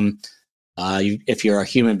stand him, if you're a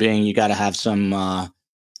human being, you got to have some, at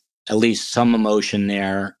least some emotion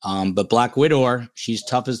there. But Black Widower, she's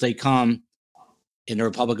tough as they come. In the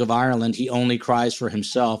Republic of Ireland, he only cries for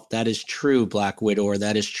himself. That is true, Black Widower.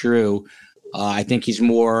 That is true. I think he's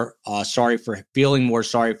more feeling more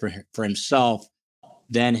sorry for himself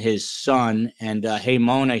than his son. And Hey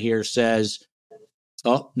Mona here says,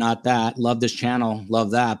 Oh, not that. Love this channel.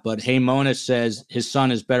 Love that. But Hey Mona says his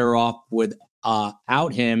son is better off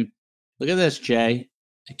without him. Look at this, Jay.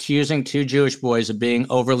 Accusing two Jewish boys of being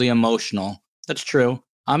overly emotional. That's true.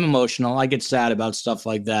 I'm emotional. I get sad about stuff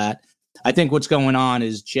like that. I think what's going on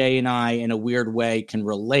is Jay and I, in a weird way, can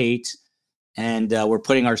relate. And we're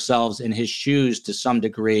putting ourselves in his shoes to some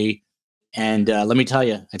degree. And let me tell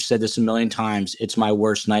you, I've said this a million times. It's my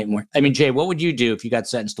worst nightmare. I mean, Jay, what would you do if you got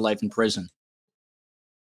sentenced to life in prison?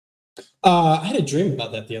 I had a dream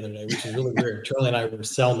about that the other day, which is really weird. Charlie and I were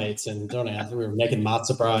cellmates, and don't ask, we were making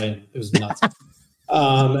matzo brie, and it was nuts.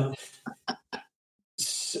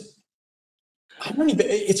 So, I don't even.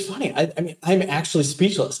 It's funny. I mean, I'm actually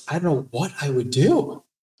speechless. I don't know what I would do.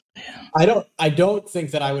 Yeah. I don't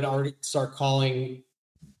think that I would already start calling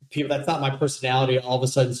people. That's not my personality. All of a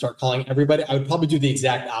sudden, start calling everybody. I would probably do the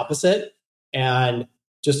exact opposite and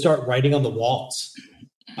just start writing on the walls.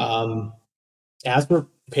 As for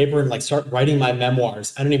paper and like start writing my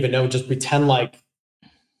memoirs. I don't even know, just pretend like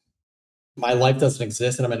my life doesn't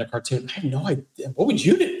exist and I'm in a cartoon. I have no idea. What would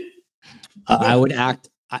you do? I would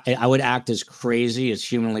act as crazy as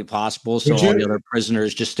humanly possible. So all the other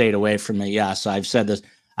prisoners just stayed away from me. Yes, I've said this.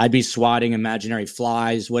 I'd be swatting imaginary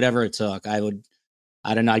flies, whatever it took. I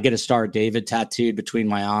don't know. I'd get a Star of David tattooed between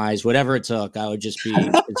my eyes, whatever it took. I would just be,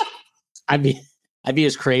 I'd be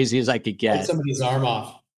as crazy as I could get. Bite somebody's arm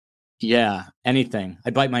off. Yeah, anything.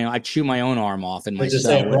 I'd chew my own arm off in my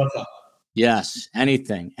cell. Yes,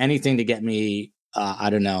 anything to get me, I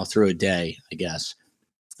don't know, through a day, I guess.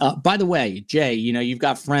 By the way, Jay, you've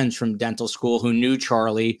got friends from dental school who knew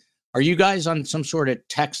Charlie. Are you guys on some sort of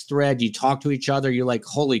text thread? You talk to each other. You're like,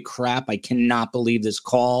 holy crap, I cannot believe this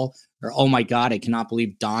call. Or, oh my God, I cannot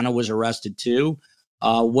believe Donna was arrested too.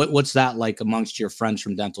 What's that like amongst your friends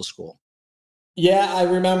from dental school? Yeah, I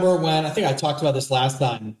remember when, I think I talked about this last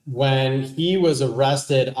time, when he was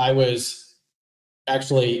arrested, I was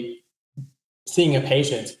actually seeing a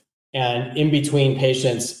patient, and in between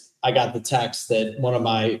patients, I got the text that one of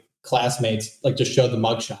my classmates just showed the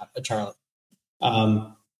mugshot of Charlie.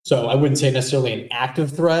 So I wouldn't say necessarily an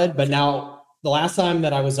active thread, but now the last time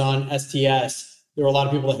that I was on STS, there were a lot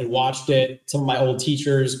of people that had watched it. Some of my old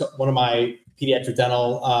teachers, one of my pediatric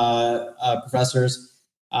dental professors,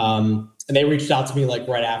 and they reached out to me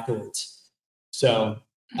right afterwards. So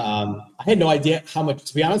I had no idea how much,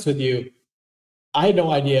 to be honest with you, I had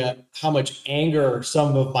no idea how much anger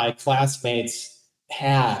some of my classmates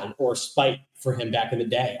had or spite for him back in the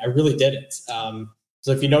day. I really didn't.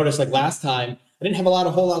 So if you notice, last time, I didn't have a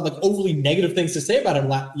whole lot of overly negative things to say about him,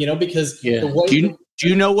 because the way do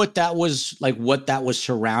you know what that was what that was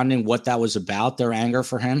surrounding, what that was about, their anger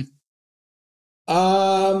for him?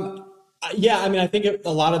 Yeah, I mean, I think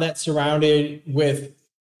a lot of that surrounded with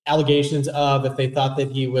allegations of if they thought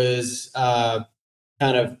that he was kind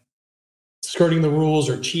of skirting the rules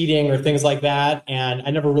or cheating or things like that. And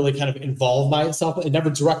I never really kind of involved myself. It never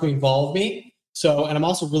directly involved me. So, and I'm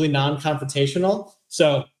also really non-confrontational.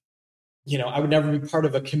 So, I would never be part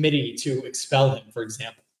of a committee to expel him, for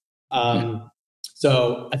example.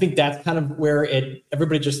 So I think that's kind of where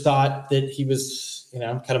everybody just thought that he was,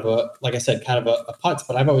 kind of a putz,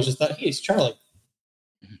 but I've always just thought, hey, he's Charlie.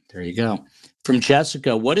 There you go. From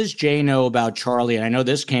Jessica, what does Jay know about Charlie? And I know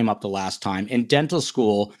this came up the last time in dental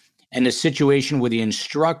school and the situation with the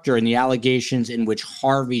instructor and the allegations in which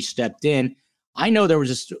Harvey stepped in. I know there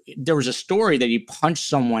was a story that he punched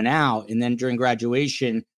someone out, and then during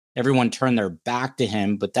graduation, everyone turned their back to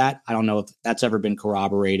him. But that, I don't know if that's ever been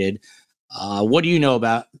corroborated. What do you know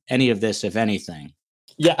about any of this, if anything?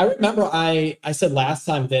 Yeah, I remember I said last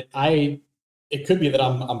time that it could be that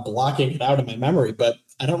I'm blocking it out of my memory, but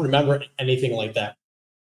I don't remember anything like that.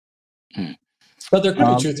 But there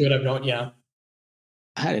could be truth to it. I've known, yeah.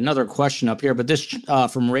 I had another question up here, but this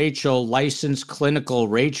from Rachel, licensed clinical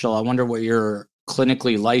Rachel. I wonder what you're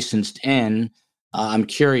clinically licensed in. I'm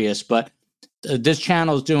curious, but this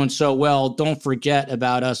channel is doing so well. Don't forget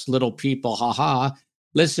about us little people. Haha.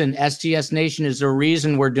 Listen, STS Nation is the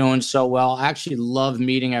reason we're doing so well. I actually love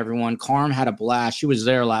meeting everyone. Carm had a blast. She was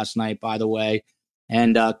there last night, by the way,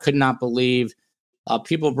 and could not believe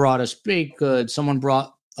people brought us baked goods. Someone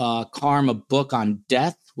brought Carm a book on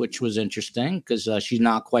death, which was interesting because she's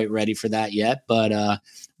not quite ready for that yet. But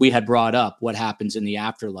we had brought up what happens in the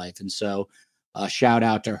afterlife. And so shout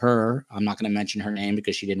out to her. I'm not going to mention her name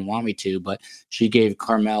because she didn't want me to, but she gave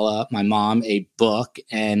Carmela, my mom, a book,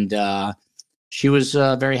 and she was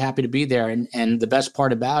very happy to be there. And the best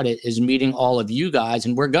part about it is meeting all of you guys.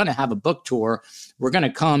 And we're going to have a book tour. We're going to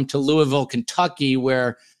come to Louisville, Kentucky,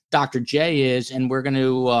 where Dr. J is. And we're going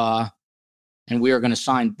to, and we are going to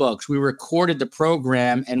sign books. We recorded the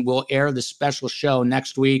program and we'll air the special show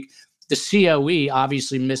next week. The COE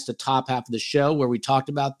obviously missed the top half of the show where we talked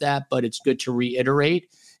about that, but it's good to reiterate,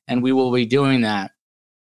 and we will be doing that.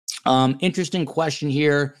 Interesting question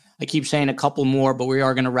here. I keep saying a couple more, but we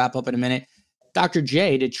are going to wrap up in a minute. Dr.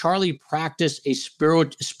 J, did Charlie practice a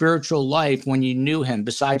spiritual life when you knew him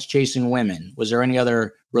besides chasing women? Was there any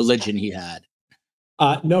other religion he had?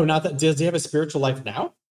 No, not that. Does he have a spiritual life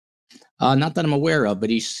now? Not that I'm aware of, but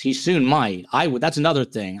he soon might. That's another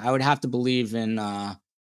thing. I would have to believe in,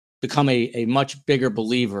 become a much bigger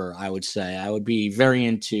believer. I would say I would be very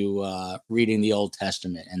into reading the Old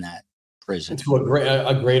Testament in that prison. Into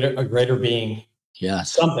a greater being.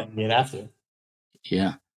 Yes. Something you'd have to.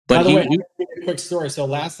 Yeah. By the way, a quick story. So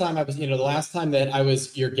last time the last time that I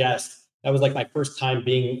was your guest, that was like my first time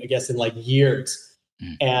being a guest in like years.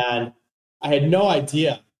 And I had no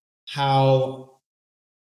idea how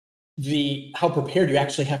prepared you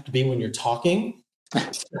actually have to be when you're talking.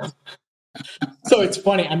 So it's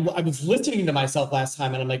funny. I was listening to myself last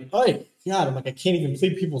time and I'm like, oh God, I'm like, I can't even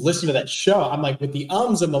believe people listen to that show. I'm like, with the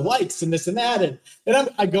ums and the likes and this and that. And then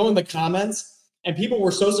I go in the comments and people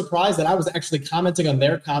were so surprised that I was actually commenting on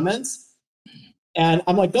their comments. And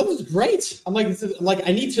I'm like, that was great. I'm like,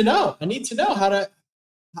 I need to know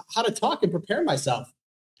how to talk and prepare myself.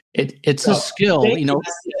 It's a skill,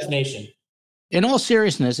 Nation. In all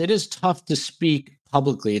seriousness, it is tough to speak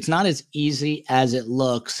publicly. It's not as easy as it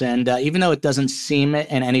looks. And even though it doesn't seem it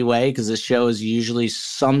in any way, because the show is usually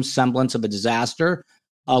some semblance of a disaster,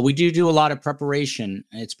 we do a lot of preparation.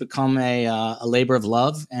 It's become a labor of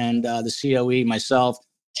love. And the COE, myself,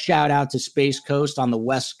 shout out to Space Coast on the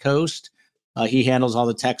West Coast. He handles all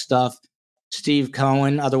the tech stuff. Steve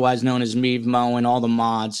Cohen, otherwise known as Meave Mo, and all the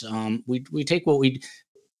mods. We take what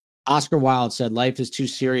Oscar Wilde said, life is too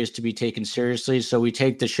serious to be taken seriously. So we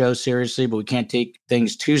take the show seriously, but we can't take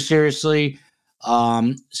things too seriously.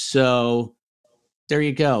 So there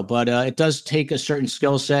you go. But it does take a certain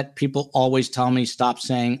skill set. People always tell me stop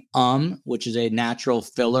saying which is a natural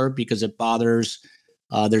filler because it bothers.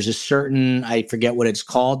 There's a certain, I forget what it's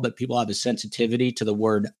called, but people have a sensitivity to the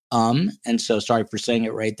word And so sorry for saying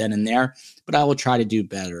it right then and there, but I will try to do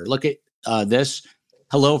better. Look at this.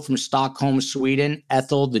 Hello from Stockholm, Sweden.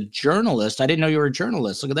 Ethel, the journalist. I didn't know you were a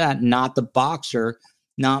journalist. Look at that. Not the boxer,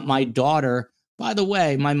 not my daughter. By the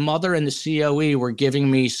way, my mother and the COE were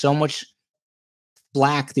giving me so much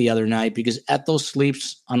flack the other night because Ethel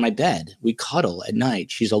sleeps on my bed. We cuddle at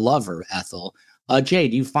night. She's a lover, Ethel. Jay,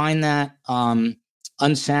 do you find that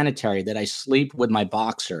unsanitary that I sleep with my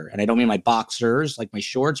boxer? And I don't mean my boxers, like my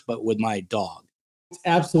shorts, but with my dog. It's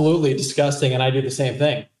absolutely disgusting, and I do the same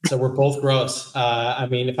thing. So we're both gross. I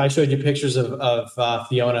mean, if I showed you pictures of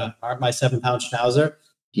Fiona, my 7-pound schnauzer,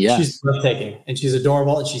 yes, she's breathtaking, and she's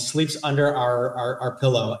adorable, and she sleeps under our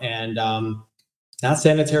pillow, and not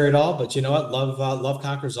sanitary at all. But you know what? Love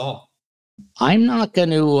conquers all. I'm not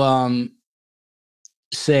going to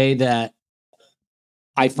say that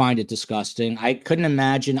I find it disgusting. I couldn't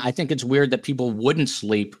imagine. I think it's weird that people wouldn't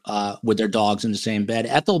sleep with their dogs in the same bed.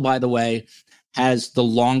 Ethel, by the way, has the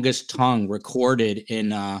longest tongue recorded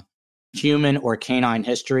in human or canine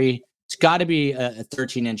history. It's got to be a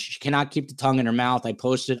 13-inch. She cannot keep the tongue in her mouth. I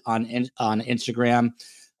posted on Instagram.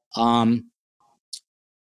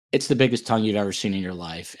 It's the biggest tongue you've ever seen in your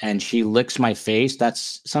life. And she licks my face.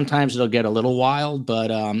 Sometimes it'll get a little wild, but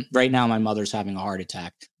right now my mother's having a heart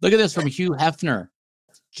attack. Look at this from Hugh Hefner.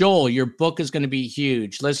 Joel, your book is going to be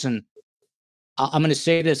huge. Listen, I'm going to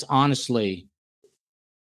say this honestly.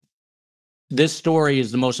 This story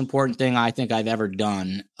is the most important thing I think I've ever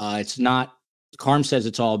done. It's not, Carm says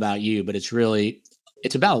it's all about you, but it's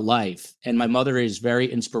about life. And my mother is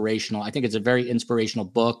very inspirational. I think it's a very inspirational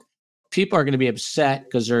book. People are going to be upset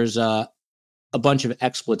because there's a bunch of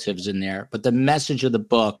expletives in there, but the message of the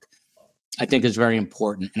book, I think, is very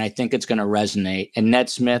important. And I think it's going to resonate. And Ned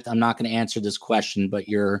Smith, I'm not going to answer this question, but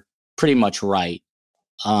you're pretty much right.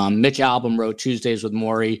 Mitch Albom wrote Tuesdays with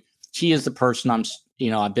Maury. He is the person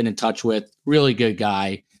I've been in touch with, really good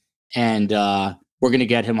guy. And we're going to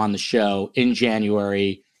get him on the show in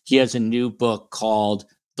January. He has a new book called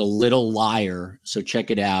The Little Liar. So check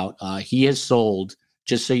it out. He has sold,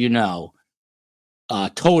 just so you know,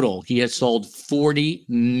 total, he has sold 40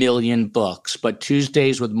 million books. But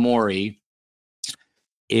Tuesdays with Maury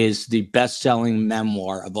is the best-selling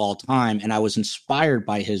memoir of all time. And I was inspired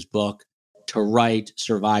by his book to write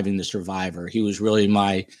Surviving the Survivor. He was really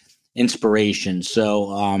my inspiration.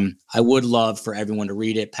 So I would love for everyone to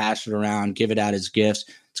read it, pass it around, give it out as gifts.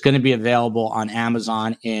 It's going to be available on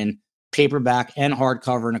Amazon in paperback and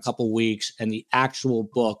hardcover in a couple weeks. And the actual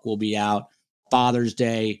book will be out Father's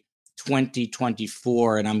Day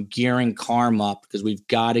 2024, and I'm gearing Carm up because we've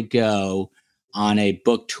got to go on a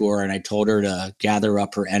book tour, and I told her to gather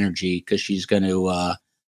up her energy because she's going to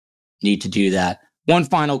need to do that. One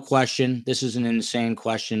final question. This is an insane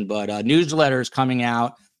question, but newsletter is coming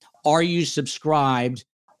out. Are you subscribed?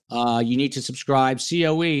 You need to subscribe.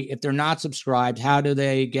 COE, if they're not subscribed, how do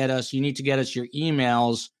they get us? You need to get us your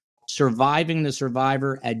emails,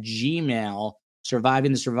 survivingthesurvivor@gmail.com.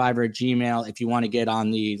 Survivingthesurvivor@gmail.com. If you want to get on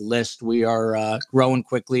the list, we are growing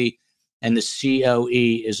quickly, and the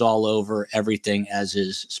COE is all over everything, as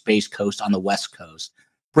is Space Coast on the West Coast.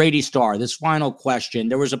 Brady Starr, this final question.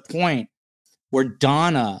 There was a point where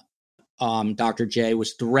Donna, Dr. J,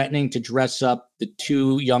 was threatening to dress up the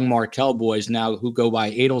two young Markel boys now who go by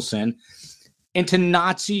Adelson into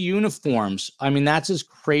Nazi uniforms. I mean, that's as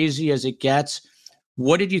crazy as it gets.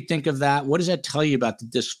 What did you think of that? What does that tell you about the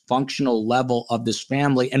dysfunctional level of this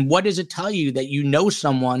family? And what does it tell you that you know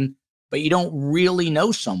someone, but you don't really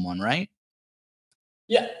know someone, right?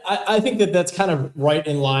 Yeah, I think that's kind of right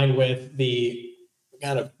in line with the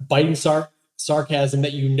kind of biting sarcasm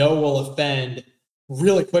that you know will offend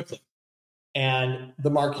really quickly. And the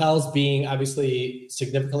Markels being obviously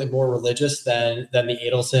significantly more religious than the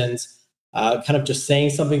Adelsons, kind of just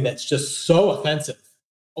saying something that's just so offensive,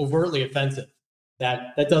 overtly offensive,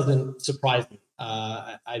 that doesn't surprise me.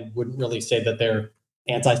 I wouldn't really say that they're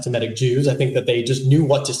anti-Semitic Jews. I think that they just knew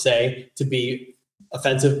what to say to be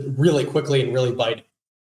offensive really quickly and really biting.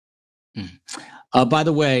 By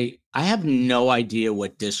the way, I have no idea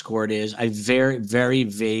what Discord is. I very, very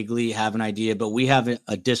vaguely have an idea, but we have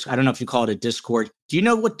a Discord. I don't know if you call it a Discord. Do you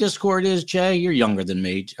know what Discord is, Jay? You're younger than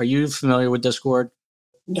me. Are you familiar with Discord?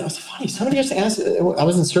 No, it's funny. Somebody just asked. I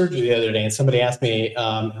was in surgery the other day, and somebody asked me.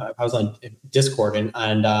 I was on Discord,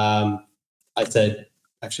 and I said,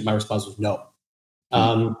 actually, my response was no.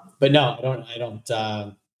 But no, I don't.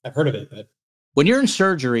 I've heard of it, but. When you're in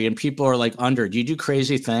surgery and people are like under, do you do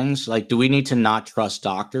crazy things? Like, do we need to not trust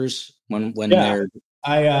doctors when they're?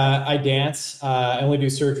 I dance. I only do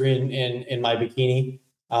surgery in my bikini.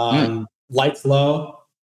 Lights low,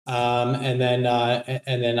 and then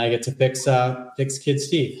I get to fix kids'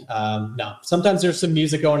 teeth. No, sometimes there's some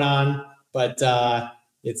music going on, but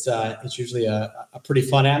it's usually a pretty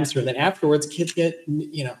fun atmosphere. And then afterwards, kids get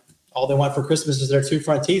all they want for Christmas is their two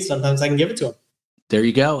front teeth. Sometimes I can give it to them. There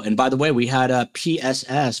you go. And by the way, we had a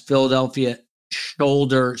PSS, Philadelphia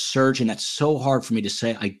shoulder surgeon. That's so hard for me to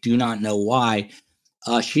say. I do not know why.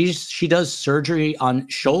 She does surgery on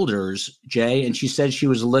shoulders, Jay, and she said she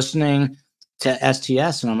was listening to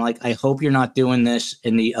STS. And I'm like, I hope you're not doing this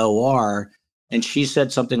in the OR. And she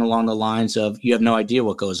said something along the lines of, you have no idea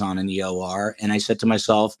what goes on in the OR. And I said to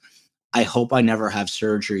myself, I hope I never have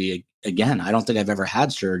surgery again. I don't think I've ever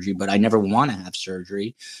had surgery, but I never want to have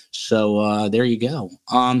surgery. So there you go.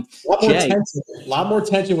 A lot more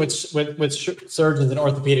tension with surgeons and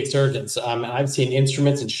orthopedic surgeons. I've seen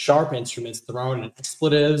instruments and sharp instruments thrown and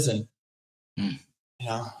expletives and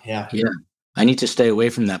yeah. I need to stay away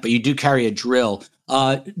from that. But you do carry a drill.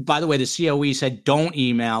 By the way, the COE said, don't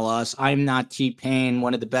email us. I'm not T-Pain,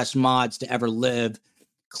 one of the best mods to ever live.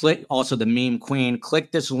 Click also the meme queen.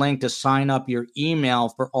 Click this link to sign up your email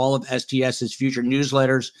for all of STS's future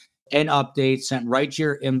newsletters and updates sent right to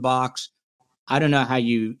your inbox. I don't know how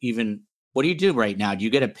you even, what do you do right now? Do you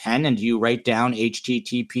get a pen and do you write down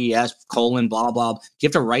HTTPS : blah, blah? Do you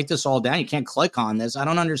have to write this all down? You can't click on this. I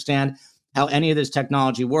don't understand how any of this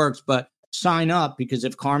technology works, but sign up because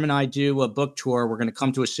if Carm and I do a book tour, we're going to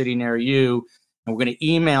come to a city near you. And we're going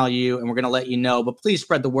to email you and we're going to let you know. But please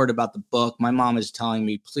spread the word about the book. My mom is telling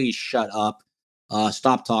me, please shut up.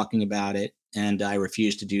 Stop talking about it. And I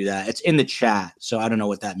refuse to do that. It's in the chat. So I don't know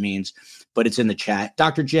what that means, but it's in the chat.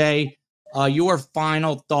 Dr. J, your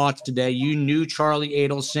final thoughts today. You knew Charlie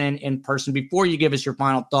Adelson in person. Before you give us your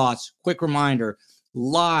final thoughts, quick reminder,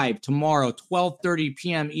 live tomorrow, 12:30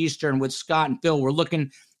 p.m. Eastern with Scott and Phil. We're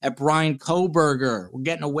looking at Brian Koberger. We're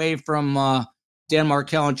getting away from Dan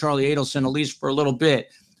Markel and Charlie Adelson, at least for a little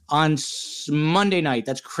bit. On Monday night,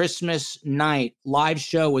 that's Christmas night, live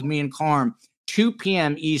show with me and Carm, 2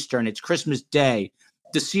 p.m. Eastern. It's Christmas Day.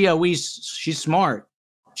 The COE, she's smart.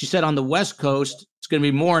 She said on the West Coast, it's going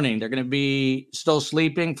to be morning. They're going to be still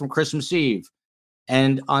sleeping from Christmas Eve.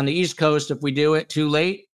 And on the East Coast, if we do it too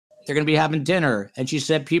late, they're going to be having dinner. And she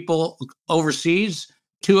said people overseas,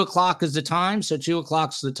 2 o'clock is the time. So 2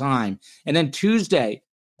 o'clock's the time. And then Tuesday,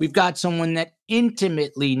 we've got someone that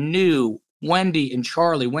intimately knew Wendy and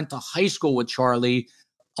Charlie, went to high school with Charlie.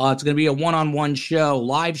 It's going to be a one-on-one show,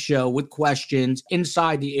 live show with questions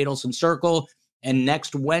inside the Adelson Circle. And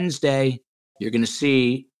next Wednesday, you're going to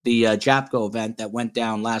see the JAPCO event that went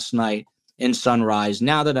down last night in Sunrise.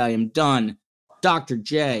 Now that I am done, Dr.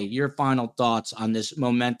 J, your final thoughts on this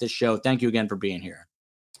momentous show. Thank you again for being here.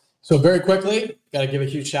 So very quickly, got to give a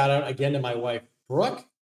huge shout out again to my wife, Brooke,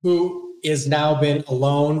 who is now been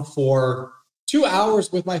alone for 2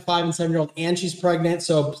 hours with my 5 and 7-year-old, and she's pregnant.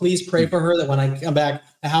 So please pray for her that when I come back,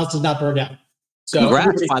 the house does not burn down. So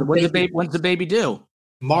congrats. When's the baby due?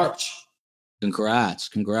 March.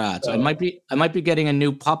 Congrats. So, I might be getting a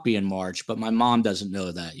new puppy in March, but my mom doesn't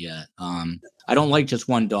know that yet. I don't like just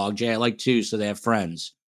one dog, Jay. I like 2, so they have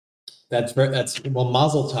friends. That's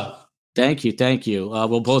mazel tov. Thank you.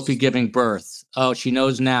 We'll both be giving birth. Oh, she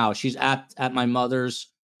knows now. She's at my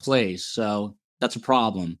mother's place, so that's a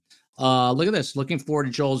problem. Look at this. Looking forward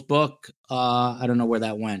to Joel's book. I don't know where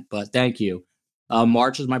that went, but thank you.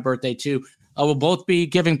 March is my birthday too. We'll both be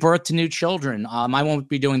giving birth to new children. I won't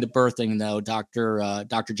be doing the birthing though,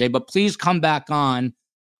 Dr. J. But please come back on.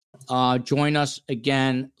 Join us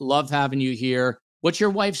again. Love having you here. What's your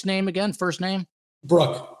wife's name again? First name?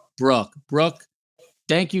 Brooke.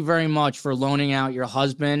 Thank you very much for loaning out your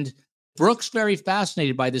husband. Brooke's very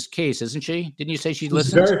fascinated by this case, isn't she? Didn't you say she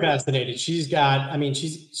listens? She's very fascinated. She's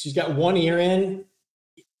got one ear in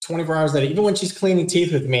 24 hours a day. Even when she's cleaning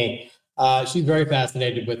teeth with me, she's very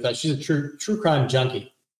fascinated with us. She's a true crime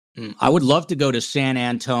junkie. I would love to go to San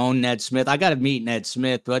Antone, Ned Smith. I got to meet Ned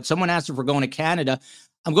Smith, but someone asked if we're going to Canada.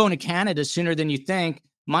 I'm going to Canada sooner than you think.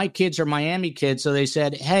 My kids are Miami kids, so they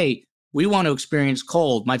said, hey, we want to experience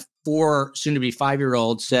cold. My 4, soon-to-be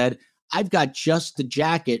 5-year-old said, I've got just the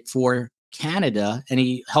jacket for Canada. And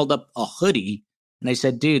he held up a hoodie. And I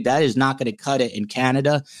said, dude, that is not going to cut it in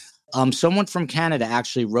Canada. Someone from Canada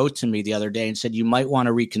actually wrote to me the other day and said, you might want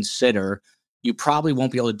to reconsider. You probably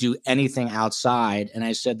won't be able to do anything outside. And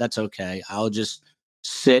I said, that's okay. I'll just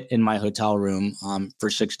sit in my hotel room for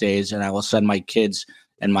 6 days, and I will send my kids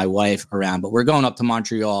and my wife around. But we're going up to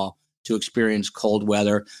Montreal to experience cold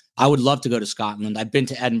weather. I would love to go to Scotland. I've been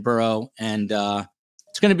to Edinburgh, and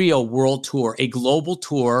it's going to be a world tour, a global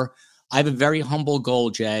tour. I have a very humble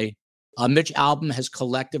goal, Jay. Mitch Albom has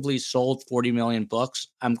collectively sold 40 million books.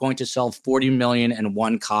 I'm going to sell 40 million and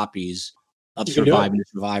 1 copies of Surviving the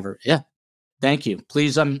Survivor. Yeah. Thank you.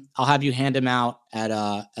 Please, I'll have you hand them out at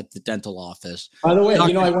the dental office. By the way,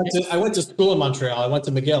 I went to school in Montreal. I went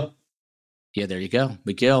to McGill. Yeah, there you go.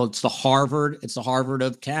 McGill. It's the Harvard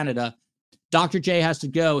of Canada. Dr. J has to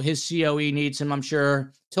go. His COE needs him, I'm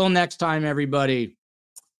sure. Till next time, everybody.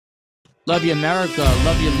 Love you, America.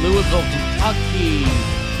 Love you, Louisville, Kentucky,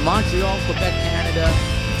 Montreal, Quebec, Canada,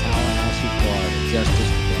 and Tallahassee, Florida. Justice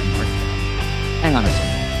for Dan Marquette. Hang on a second.